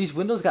just that these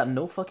windows got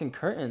no fucking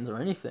curtains or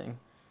anything.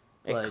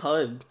 It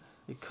could,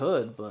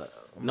 but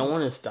no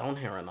one is down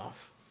here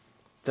enough.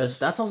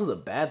 That's also the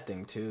bad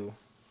thing too.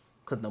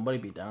 Could nobody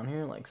be down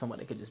here? Like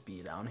somebody could just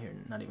be down here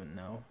and not even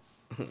know.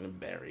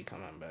 Barry,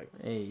 come on back.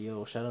 Hey,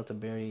 yo, shout out to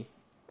Barry.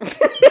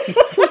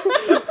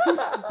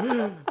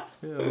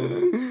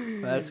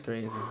 Yo, that's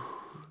crazy.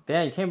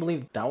 Damn, you can't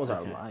believe that was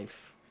our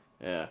life.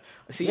 Yeah.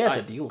 See, you had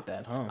to deal with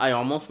that, huh? I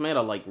almost made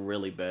a like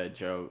really bad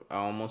joke. I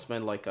almost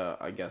made like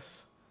I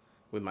guess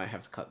we might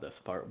have to cut this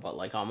part, but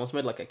like I almost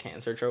made like a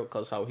cancer joke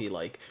because how he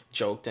like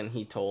joked and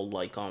he told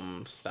like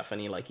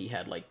Stephanie like he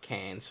had like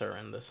cancer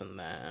and this and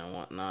that and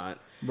whatnot.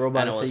 Bro,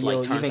 but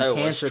even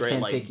cancer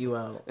can't take you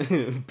out.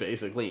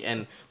 Basically,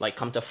 and like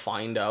come to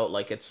find out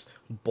like it's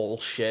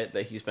bullshit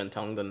that he's been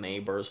telling the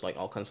neighbors like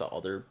all kinds of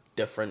other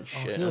different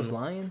shit. He was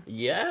lying?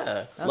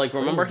 Yeah. That's like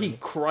crazy. Remember he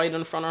cried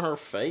in front of her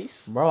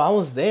face? Bro, I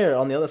was there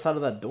on the other side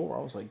of that door.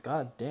 I was like,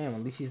 God damn,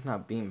 at least he's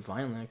not being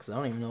violent because I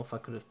don't even know if I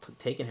could have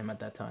taken him at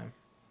that time.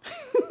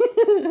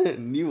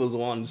 He was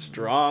one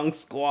strong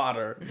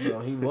squatter.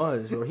 Bro, he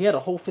was. Bro, he had a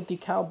whole 50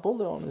 cal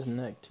bullet on his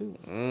neck too.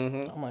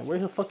 Mm-hmm. I'm like, where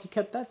the fuck he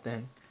kept that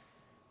then?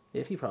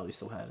 If he probably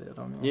still had it, I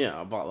don't know.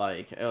 Yeah, but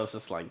like it was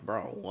just like,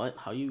 bro, what?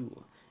 How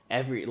you?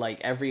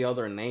 Every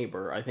other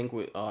neighbor, I think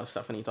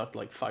Stephanie talked to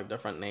like 5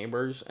 different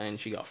neighbors, and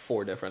she got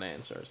 4 different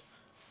answers.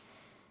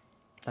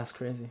 That's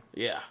crazy.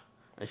 Yeah,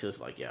 and she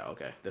was like, yeah,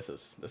 okay, this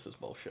is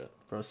bullshit.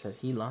 Bro said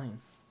he lying.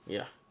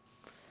 Yeah.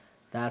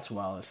 That's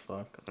wild as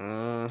fuck.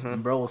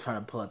 Mm-hmm. Bro was trying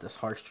to pull out this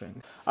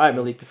heartstring. All right,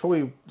 Mhaleek,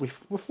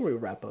 before we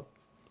wrap up,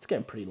 it's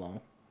getting pretty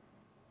long.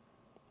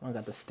 I don't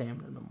got the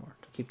stamina no more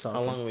to keep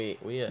talking. How long we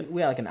at?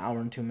 We had like an hour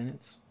and 2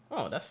 minutes.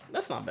 Oh, that's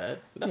not bad.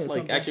 That's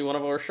like actually one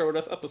of our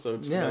shortest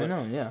episodes. Yeah, I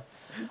know. Yeah.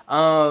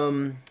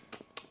 I'm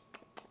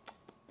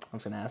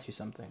just gonna ask you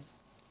something.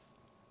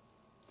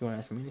 You want to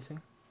ask me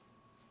anything?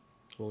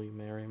 Will you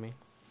marry me?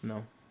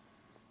 No.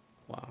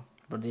 Wow.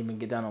 Bro didn't even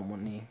get down on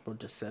one knee. Bro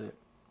just said it.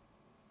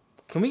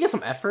 Can we get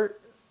some effort,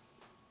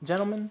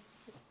 gentlemen?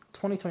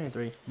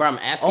 2023. Bro, I'm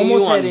asking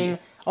you.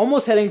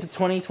 Almost heading to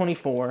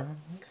 2024.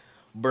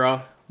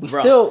 Bro.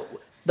 Still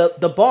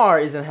the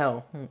bar is in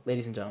hell,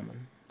 ladies and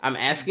gentlemen. I'm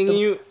asking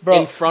you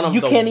in front of the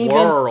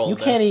world. You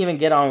can't even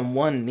get on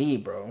one knee,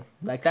 bro.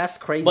 Like, that's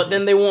crazy. But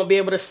then they won't be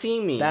able to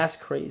see me. That's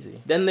crazy.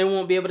 Then they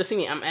won't be able to see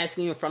me. I'm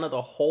asking you in front of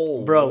the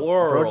whole world.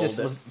 Bro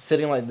just was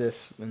sitting like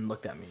this and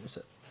looked at me and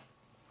said,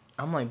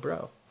 I'm like,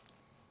 bro,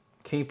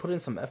 can you put in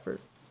some effort?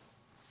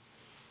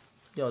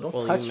 Yo,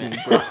 don't touch me,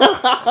 bro.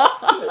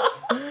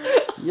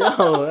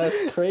 Yo,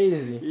 that's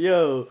crazy.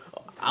 Yo,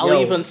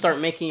 I'll even start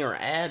making your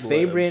ad.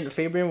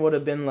 Fabian would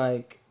have been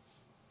like,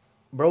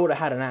 bro would have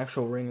had an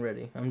actual ring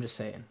ready. I'm just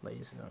saying,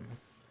 ladies and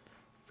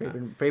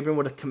gentlemen. Fabian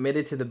would have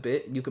committed to the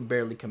bit. You could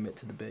barely commit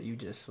to the bit. You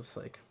just was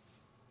like,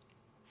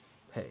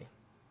 hey.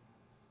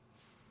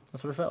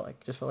 That's what it felt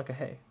like. Just felt like a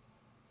hey.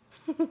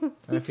 I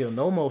didn't feel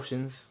no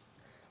emotions.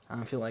 I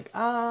don't feel like,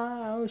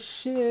 oh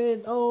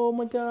shit, oh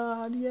my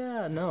god,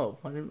 yeah. No,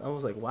 I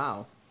was like,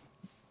 wow.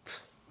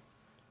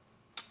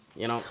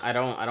 You know, I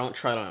don't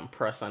try to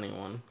impress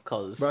anyone,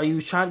 cause bro, you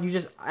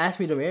just asked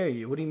me to marry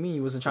you. What do you mean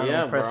you wasn't trying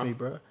to impress me,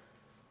 bro?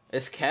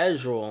 It's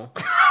casual.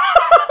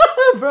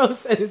 Bro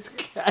said it's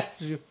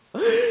casual.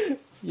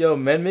 Yo,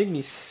 men make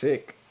me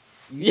sick.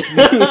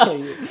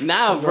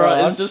 Nah,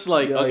 bro, it's just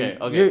like,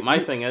 okay. My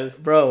thing is,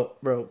 bro,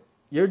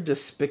 you're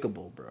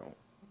despicable, bro.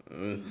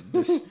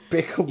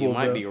 Despicable. You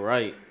might be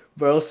right.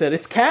 Bro said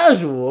it's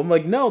casual. I'm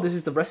like, no, this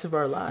is the rest of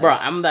our lives. Bro,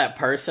 I'm that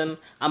person.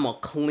 I'm gonna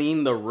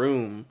clean the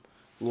room,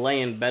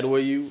 lay in bed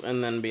with you,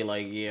 and then be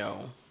like,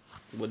 yo,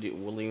 will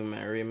you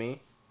marry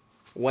me?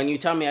 When you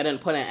tell me I didn't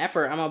put in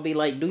effort, I'm gonna be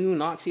like, do you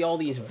not see all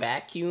these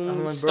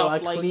vacuum stuff I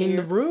cleaned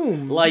the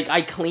room. Like,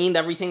 I cleaned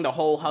everything, the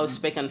whole house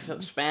spick and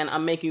span.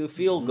 I'm making you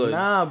feel good.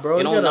 Nah,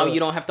 bro. Now you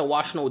don't have to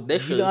wash no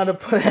dishes. You gotta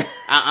put.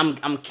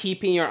 I'm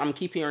keeping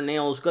your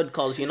nails good,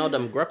 cause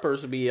them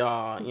grippers be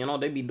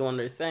they be doing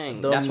their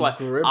thing. That's why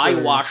I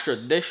wash the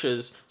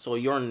dishes so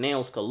your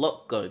nails could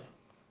look good.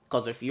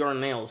 Cause if your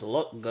nails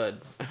look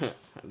good,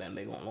 then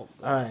they gonna look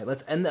good. All right,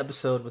 let's end the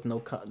episode with no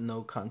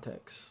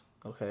context.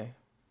 Okay.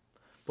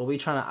 But we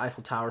trying to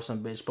Eiffel Tower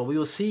some bitch. But we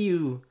will see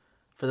you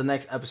for the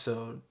next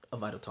episode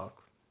of Idle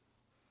Talk.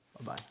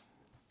 Bye-bye.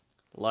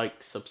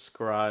 Like,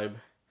 subscribe.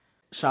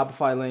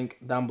 Shopify link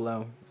down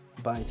below.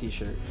 Buy a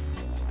t-shirt.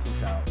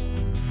 Peace out.